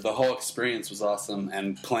over. The whole experience was awesome.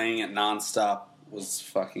 And playing it nonstop was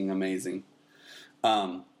fucking amazing.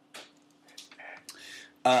 Oh,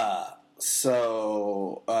 yeah.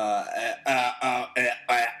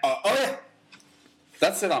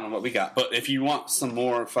 That's it on what we got. But if you want some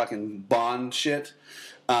more fucking Bond shit,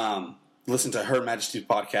 listen to Her Majesty's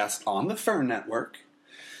podcast on the Fern Network.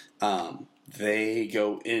 They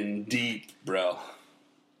go in deep, bro.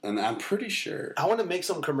 And I'm pretty sure I want to make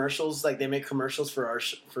some commercials. Like they make commercials for our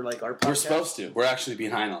podcast. We're supposed to. We're actually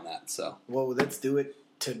behind on that. So well, let's do it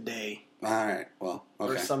today. All right. Well,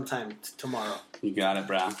 okay. Or sometime tomorrow. You got it,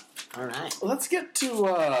 bro. All right. Let's get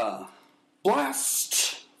to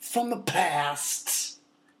Blast from the Past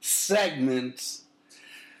segment.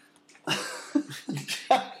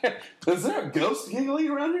 Is there a ghost giggling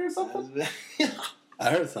around here or something? I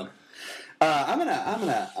heard something. I'm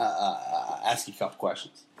gonna ask you a couple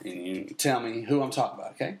questions, and you tell me who I'm talking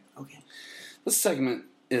about. Okay? Okay. This segment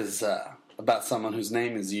is about someone whose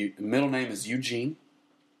middle name is Eugene.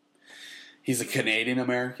 He's a Canadian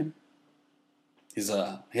American. He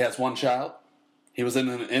has 1 child. He was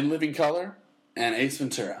in Living Color and Ace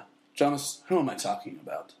Ventura. Jonas, who am I talking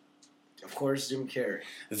about? Of course, Jim Carrey.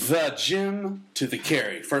 The Jim to the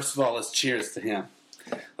Carrey. First of all, let's cheers to him.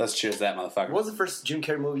 Let's cheers that motherfucker. What was the first Jim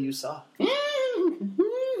Carrey movie you saw? Let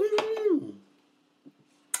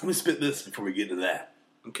me spit this before we get to that.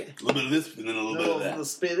 Okay. A little bit of this and then a little bit of that. We'll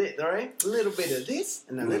spit it, all right? A little bit of this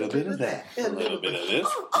and a little bit of that. A little bit of this,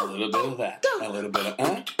 a little bit of that. A little bit of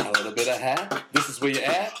a little bit of hat. This is where you're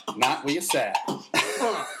at, not where you're sat.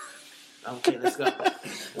 Okay, let's go.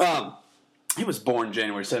 He was born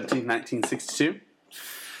January 17, 1962.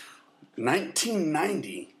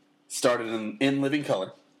 1990 started in Living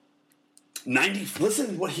Color.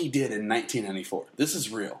 Listen what he did in 1994. This is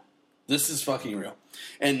real. This is fucking real.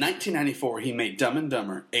 In 1994, he made Dumb and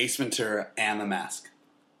Dumber, Ace Ventura, and The Mask.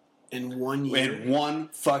 In 1 year? In 1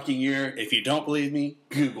 fucking year. If you don't believe me,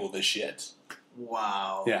 Google this shit.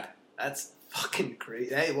 Wow. Yeah. That's fucking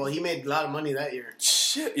crazy. Hey, well, he made a lot of money that year.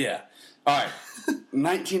 Shit, yeah. All right.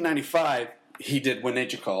 1995, he did When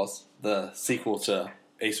Nature Calls, the sequel to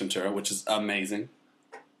Ace Ventura, which is amazing.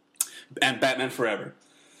 And Batman Forever.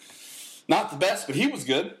 Not the best, but he was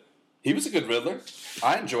good. He was a good Riddler.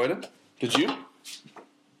 I enjoyed him. Did you?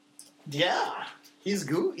 Yeah. He's a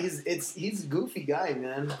goofy guy,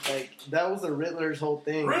 man. Like, that was the Riddler's whole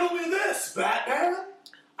thing. Riddle me this, Batman!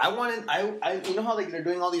 I you know how like they're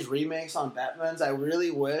doing all these remakes on Batmans? I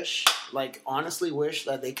really honestly wish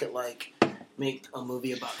that they could like make a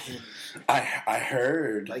movie about him. I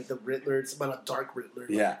heard like the Riddler. It's about a dark Riddler.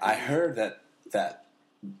 Yeah, I heard that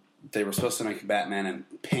they were supposed to make Batman, and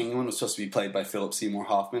Penguin was supposed to be played by Philip Seymour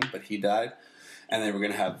Hoffman, but he died, and they were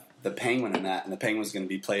going to have the Penguin in that, and the Penguin's going to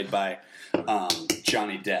be played by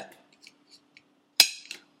Johnny Depp.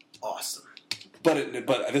 Awesome. But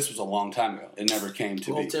this was a long time ago. It never came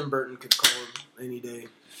to be. Tim Burton could call him any day.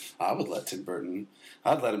 I would let Tim Burton.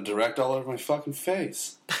 I'd let him direct all over my fucking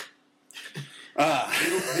face.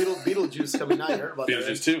 Beetlejuice coming out. You heard about that?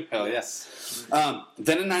 Beetlejuice too? Hell yes.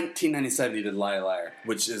 Then in 1997 he did Liar Liar,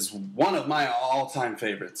 which is one of my all-time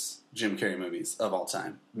favorites Jim Carrey movies of all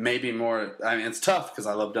time. Maybe more. I mean, it's tough because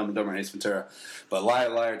I love Dumb and Dumber and Ace Ventura, but Liar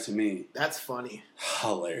Liar to me, that's funny.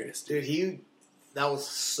 Hilarious, dude. That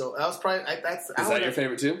was probably. Is that your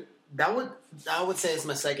favorite too? I would say it's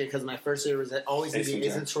my second because my first favorite was always Ace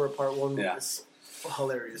Ventura Part 1. Yeah. Was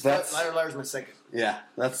hilarious. Liar Liar is my second. Yeah,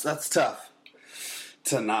 that's tough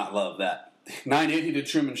to not love that. 98 he did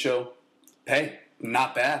Truman Show. Hey,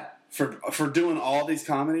 not bad for doing all these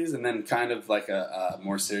comedies and then kind of like a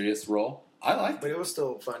more serious role. I liked it. But it was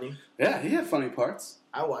still funny. Yeah, he had funny parts.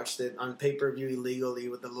 I watched it on pay-per-view illegally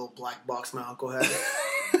with the little black box my uncle had.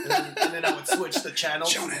 and then I would switch the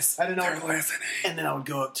channels. Jonas, they're listening. And then I would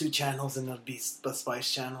go up 2 channels and it would be the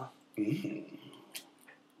Spice Channel. Mm.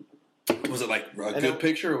 Was it like a good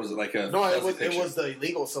picture or was it like a... No, it was the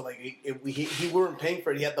illegal. So like he weren't paying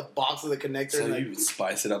for it. He had the box with the connector. So and you would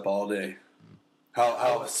spice it up all day.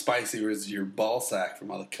 How spicy was your ball sack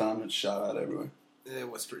from all the cum that shot out everywhere? It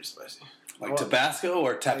was pretty spicy. Like Tabasco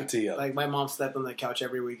or Tapatio? Like my mom slept on the couch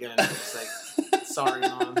every weekend. And it's like, sorry,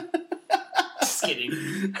 Mom. Just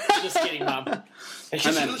kidding, Mom. And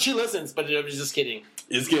she listens, but it was just kidding.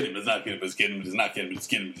 It's kidding, but it's not kidding, but it's kidding, but it's not kidding, but it's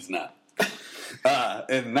kidding, but it's not. I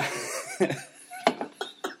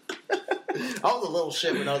was a little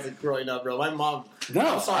shit when I was growing up, bro. My mom.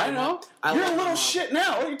 No, I'm sorry, I know. You're a little shit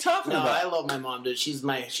now. What are you talking about? I love my mom, dude. She's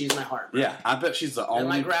my heart, bro. Yeah, I bet she's the only. And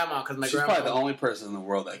my grandma, because she's probably the only person in the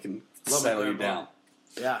world that can settle you down.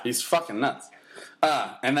 Yeah, he's fucking nuts.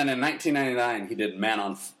 And then in 1999, he did Man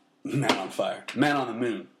on Fire, Man on the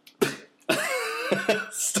Moon,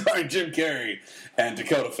 starring Jim Carrey and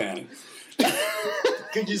Dakota Fanning.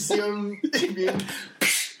 Could you see him?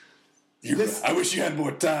 I wish you had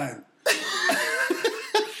more time.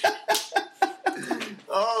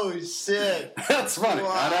 Oh shit! That's funny. Wow.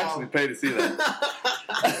 I'd actually pay to see that.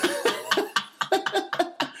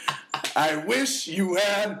 I wish you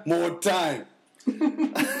had more time. He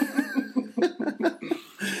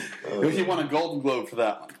won a Golden Globe for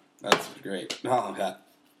that one. That's great. Oh god.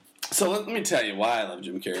 So let me tell you why I love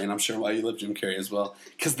Jim Carrey, and I'm sure why you love Jim Carrey as well.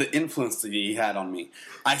 Because the influence that he had on me.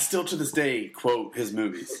 I still to this day quote his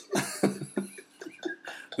movies.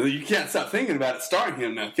 You can't stop thinking about it starring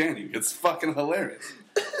him now, can you? It's fucking hilarious.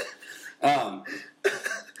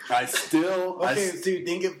 I still... Okay, do you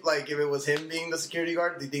think if it was him being the security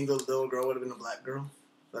guard, do you think the little girl would have been a black girl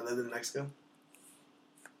that lived in Mexico?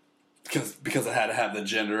 Because it had to have the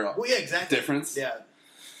gender difference? Yeah.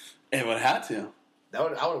 It would have to. I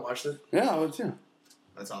would have watched it. Yeah, I would too.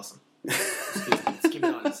 That's awesome. Let's keep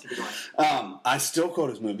it on. I still quote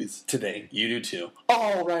his movies today. You do too.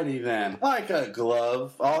 Alrighty then. Like a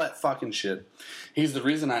glove. All that fucking shit. He's the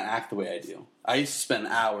reason I act the way I do. I used to spend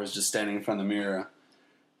hours just standing in front of the mirror,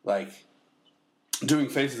 like, doing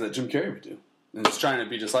faces that Jim Carrey would do. And just trying to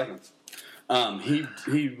be just like him.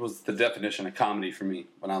 He was the definition of comedy for me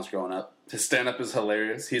when I was growing up. His stand-up is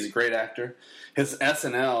hilarious. He's a great actor. His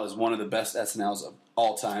SNL is one of the best SNLs of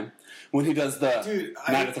all time. When he does the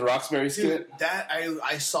Night at the Roxbury skit. That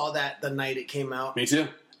I saw that the night it came out. Me too.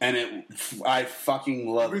 And I fucking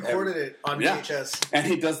love it. Recorded it on VHS. And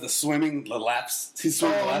he does the laps. He's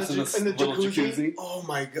swimming the laps in the little jacuzzi. Oh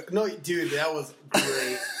my god. No, dude, that was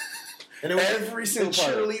great. And it was every single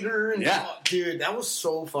part. Cheerleader. And dude, that was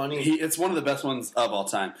so funny. It's one of the best ones of all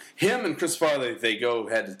time. Him and Chris Farley, they go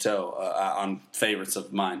head to toe on favorites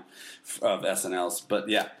of mine of SNLs. But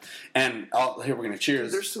yeah, and here we're gonna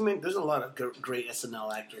cheers. Dude, there's a lot of great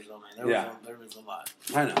SNL actors, though, man. There was a lot.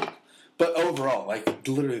 I know, but overall, like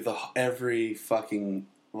literally every fucking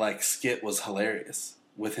skit was hilarious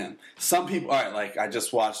with him. Some people, all right, like I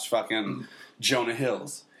just watched fucking Jonah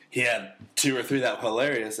Hill's. He had 2 or 3 that were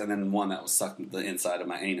hilarious, and then one that was sucking the inside of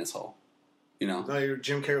my anus hole. You know? No,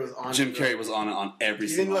 Jim Carrey was on. Jim Carrey was on it on every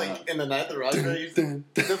single one. In the Night of the Roxbury,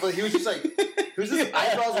 he was just like, his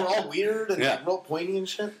eyebrows were all weird and real pointy and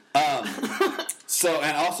shit. So,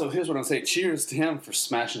 and also, here's what I'm saying. Cheers to him for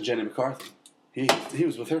smashing Jenny McCarthy. He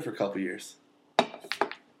was with her for a couple years.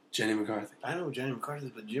 Jenny McCarthy. I know Jenny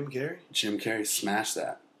McCarthy, but Jim Carrey? Jim Carrey smashed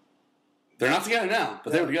that. They're not together now,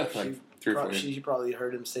 but they were together for 3 or 4 years. She probably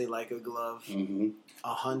heard him say like a glove. Mm-hmm.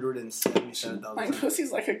 177,000 My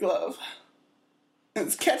pussy's like a glove.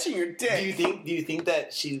 It's catching your dick. Do you think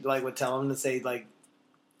that she would tell him to say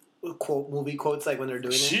movie quotes like when they're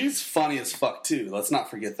doing it? She's funny as fuck too. Let's not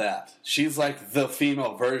forget that. She's like the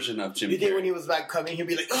female version of Jim Carrey. You think when he was like coming, he'd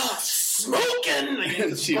be like, "Oh, smoking," like,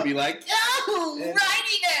 and she'd be like, "Oh,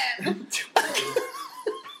 writing it."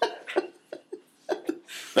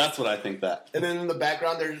 That's what I think that. And then in the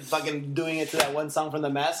background, they're fucking doing it to that one song from The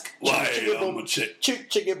Mask. Why Chicka I'm boom, a chick. chick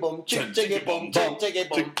chicka boom, chick chicka boom, chick chicka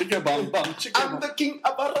boom, Chicka bum bum, chicka I'm bum. the king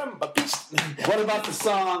of a rumba beast. What about the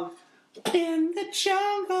song "In the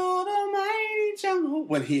Jungle, the Mighty Jungle"?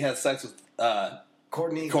 When he has sex with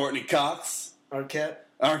Courtney Cox, Arquette.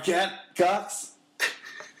 Cox,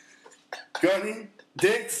 Courtney,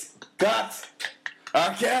 Dix, Cox,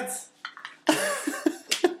 Arquettes.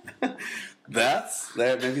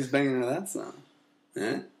 Maybe he's banging into that song.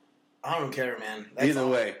 Yeah? I don't care, man. That's Either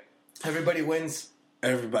way, everybody wins.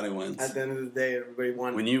 everybody wins. At the end of the day, everybody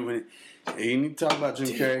won. When you need to talk about Jim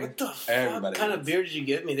Carrey. What the fuck everybody kind wins. of beer did you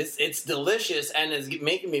give me? It's delicious and it's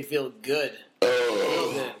making me feel good.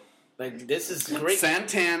 Oh. Good. Like, this is great.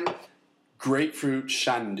 Santan grapefruit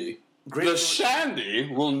shandy. Grapefruit. The shandy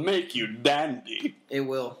will make you dandy. It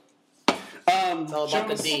will. It's all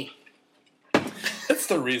about the D. It's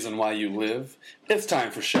the reason why you live. It's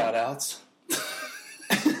time for shout-outs.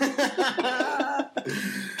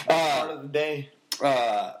 Part of the day.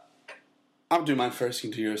 I'll do mine first. You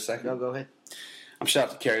can do yours second. No, go ahead. I'm shout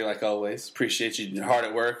out to Carrie like always. Appreciate you. You're hard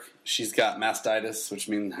at work. She's got mastitis, which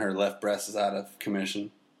means her left breast is out of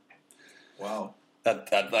commission. Wow.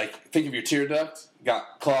 That like, think of your tear duct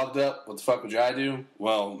got clogged up. What the fuck would I do?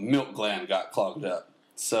 Well, milk gland got clogged up.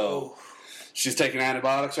 So she's taking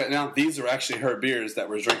antibiotics right now. These are actually her beers that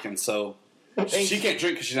we're drinking. So she can't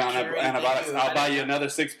drink because she's on antibiotics. I'll buy you another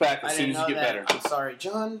 6-pack as soon as you get better. I'm sorry,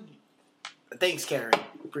 John. Thanks, Carrie.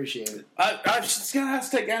 Appreciate it. She's gonna have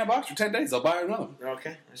to take antibiotics for 10 days. I'll buy her another.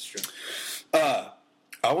 Okay, that's true. I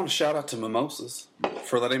want to shout out to Mimosas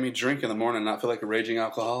for letting me drink in the morning and not feel like a raging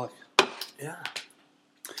alcoholic. Yeah.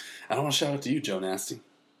 And I want to shout out to you, Joe Nasty.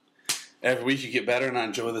 Every week you get better, and I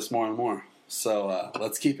enjoy this more and more. So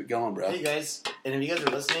let's keep it going, bro. Hey, guys. And if you guys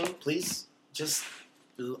are listening, please just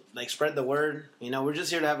spread the word. You know, we're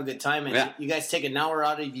just here to have a good time. And you guys take an hour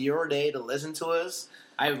out of your day to listen to us.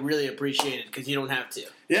 I really appreciate it because you don't have to.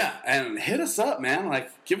 Yeah, and hit us up, man.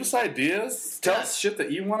 Like, give us ideas. Tell us shit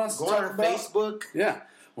that you want us to talk talk about. Go on our Facebook. Yeah.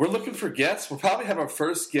 We're looking for guests. We'll probably have our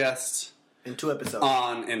first guest in 2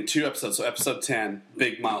 episodes. In 2 episodes. So episode 10,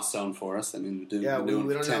 big milestone for us. I mean, we don't know.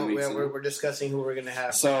 We're discussing who we're going to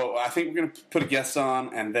have. So I think we're going to put a guest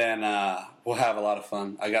on, and then we'll have a lot of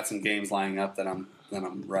fun. I got some games lining up that I'm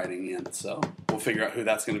writing in, so we'll figure out who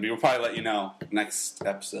that's going to be. We'll probably let you know next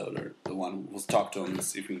episode or the one. We'll talk to them and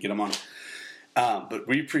see if we can get them on. But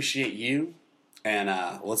we appreciate you, and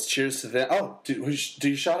let's cheers to them. Oh, do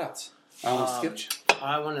your shout-outs. I almost skipped you.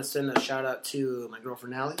 I want to send a shout-out to my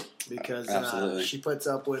girlfriend, Allie, because she puts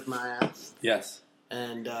up with my ass. Yes.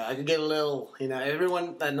 And I could get a little,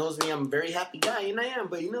 everyone that knows me, I'm a very happy guy, and I am.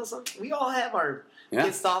 But, we all have our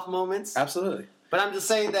pissed off moments. Absolutely. But I'm just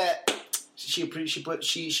saying that she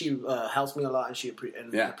helps me a lot,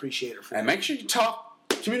 and I appreciate her for that. And make sure you talk.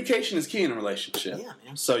 Communication is key in a relationship. Yeah,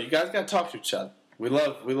 man. So you guys got to talk to each other. We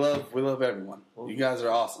love everyone. You guys are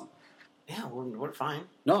awesome. Yeah, we're fine.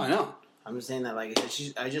 No, I know. I'm just saying that, like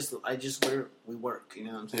I just we work. You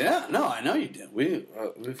know what I'm saying? Yeah, no, I know you do. We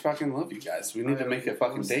fucking love you guys. We need to make a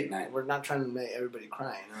fucking date night. We're not trying to make everybody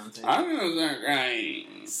cry. You know what I'm saying? I'm gonna start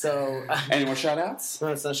crying. So, any more shout outs? I'm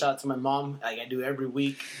gonna send a shout out to my mom, like I do every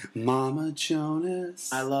week. Mama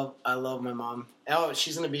Jonas. I love my mom. Oh,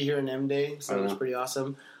 she's gonna be here in M Day, so it's pretty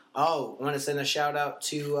awesome. Oh, I want to send a shout out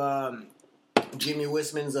to Jimmy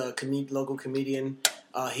Wisman's a local comedian.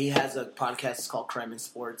 He has a podcast. It's called Crime and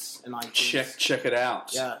Sports, and check it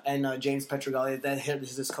out. Yeah, and James Petrogali,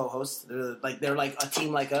 is his co-host. They're like a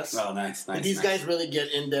team like us. Oh, nice. And these guys really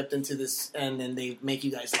get in depth into this, and then they make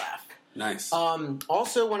you guys laugh. Nice.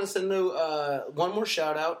 Also, want to send one more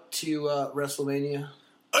shout out to WrestleMania.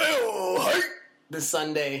 Oh, hey. This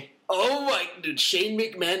Sunday. Oh my dude, Shane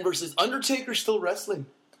McMahon versus Undertaker still wrestling.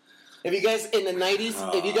 If you guys in the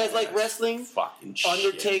 90s, if you guys like wrestling,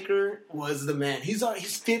 Undertaker was the man. He's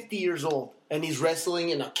 50 years old and he's wrestling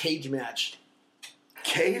in a cage match.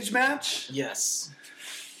 Cage match? Yes.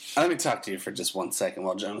 Let me talk to you for just 1 second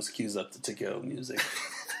while Jonas cues up the to-go music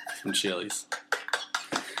from Chili's.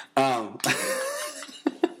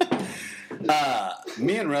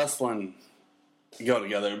 Me and wrestling go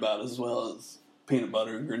together about as well as peanut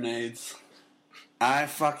butter and grenades. I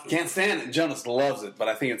fucking can't stand it. Jonas loves it, but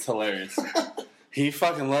I think it's hilarious. He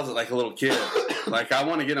fucking loves it like a little kid. Like, I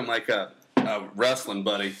want to get him like a wrestling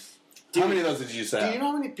buddy How many of those did you say? Do you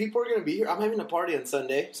know how many people are going to be here? I'm having a party on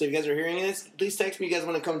Sunday, so if you guys are hearing this, please text me. You guys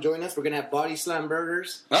want to come join us? We're going to have body slam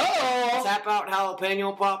burgers. Oh! Tap out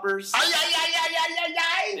jalapeno poppers. Ay, ay, ay, ay, ay, ay,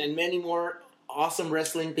 ay. And many more awesome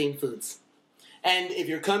wrestling-themed foods. And if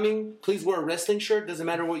you're coming, please wear a wrestling shirt. Doesn't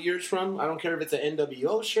matter what you're from. I don't care if it's an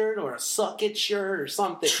NWO shirt or a Suck It shirt or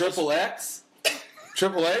something. Triple X?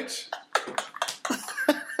 Triple H?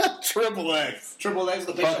 Triple X. Triple X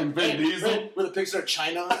with a picture, Fucking Vin Diesel. with a picture of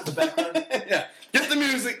China in the background. Yeah. Get the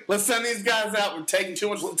music. Let's send these guys out. We're taking too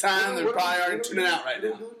much time. They're probably already tuning out right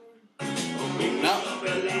now.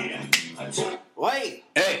 No. Wait.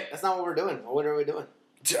 Hey. That's not what we're doing. What are we doing?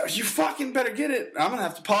 You fucking better get it. I'm gonna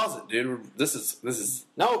have to pause it, dude. This is.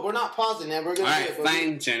 No, we're not pausing, man. We're gonna All do right, it.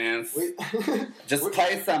 fine, Jennings. Just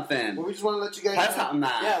play something. We just want to let you guys Play know. something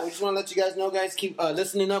nice. Yeah, we just want to let you guys know, guys. Keep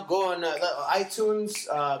listening up. Go on iTunes,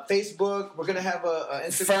 Facebook. We're gonna have a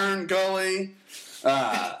Instagram. Fern Gully,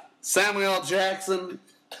 Samuel L. Jackson,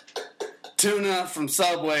 tuna from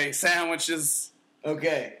Subway sandwiches.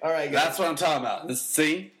 Okay, all right, guys. That's what I'm talking about.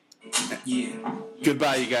 See? Yeah.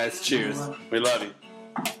 Goodbye, you guys. Cheers. We love you.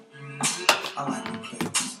 I like the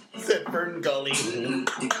place. Said Fern Gully.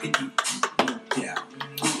 Yeah.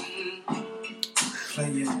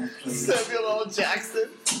 Play your own play. Samuel L. Jackson.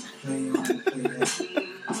 Play your own play.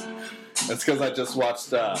 That's because I just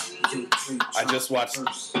watched The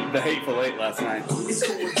Hateful Eight last night. It's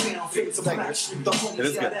going down, fades of action. The homies It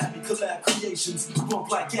is got good. at me, collab creations.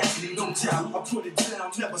 Bump like agony, no doubt. I put it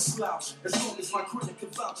down, never slouch. As long as my critic can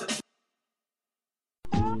vouch.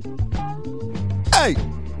 Hey,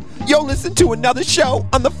 yo, listen to another show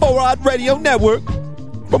on the 4-Odd Radio Network.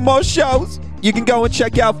 For more shows, you can go and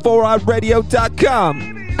check out 4oddradio.com.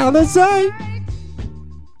 Alizé.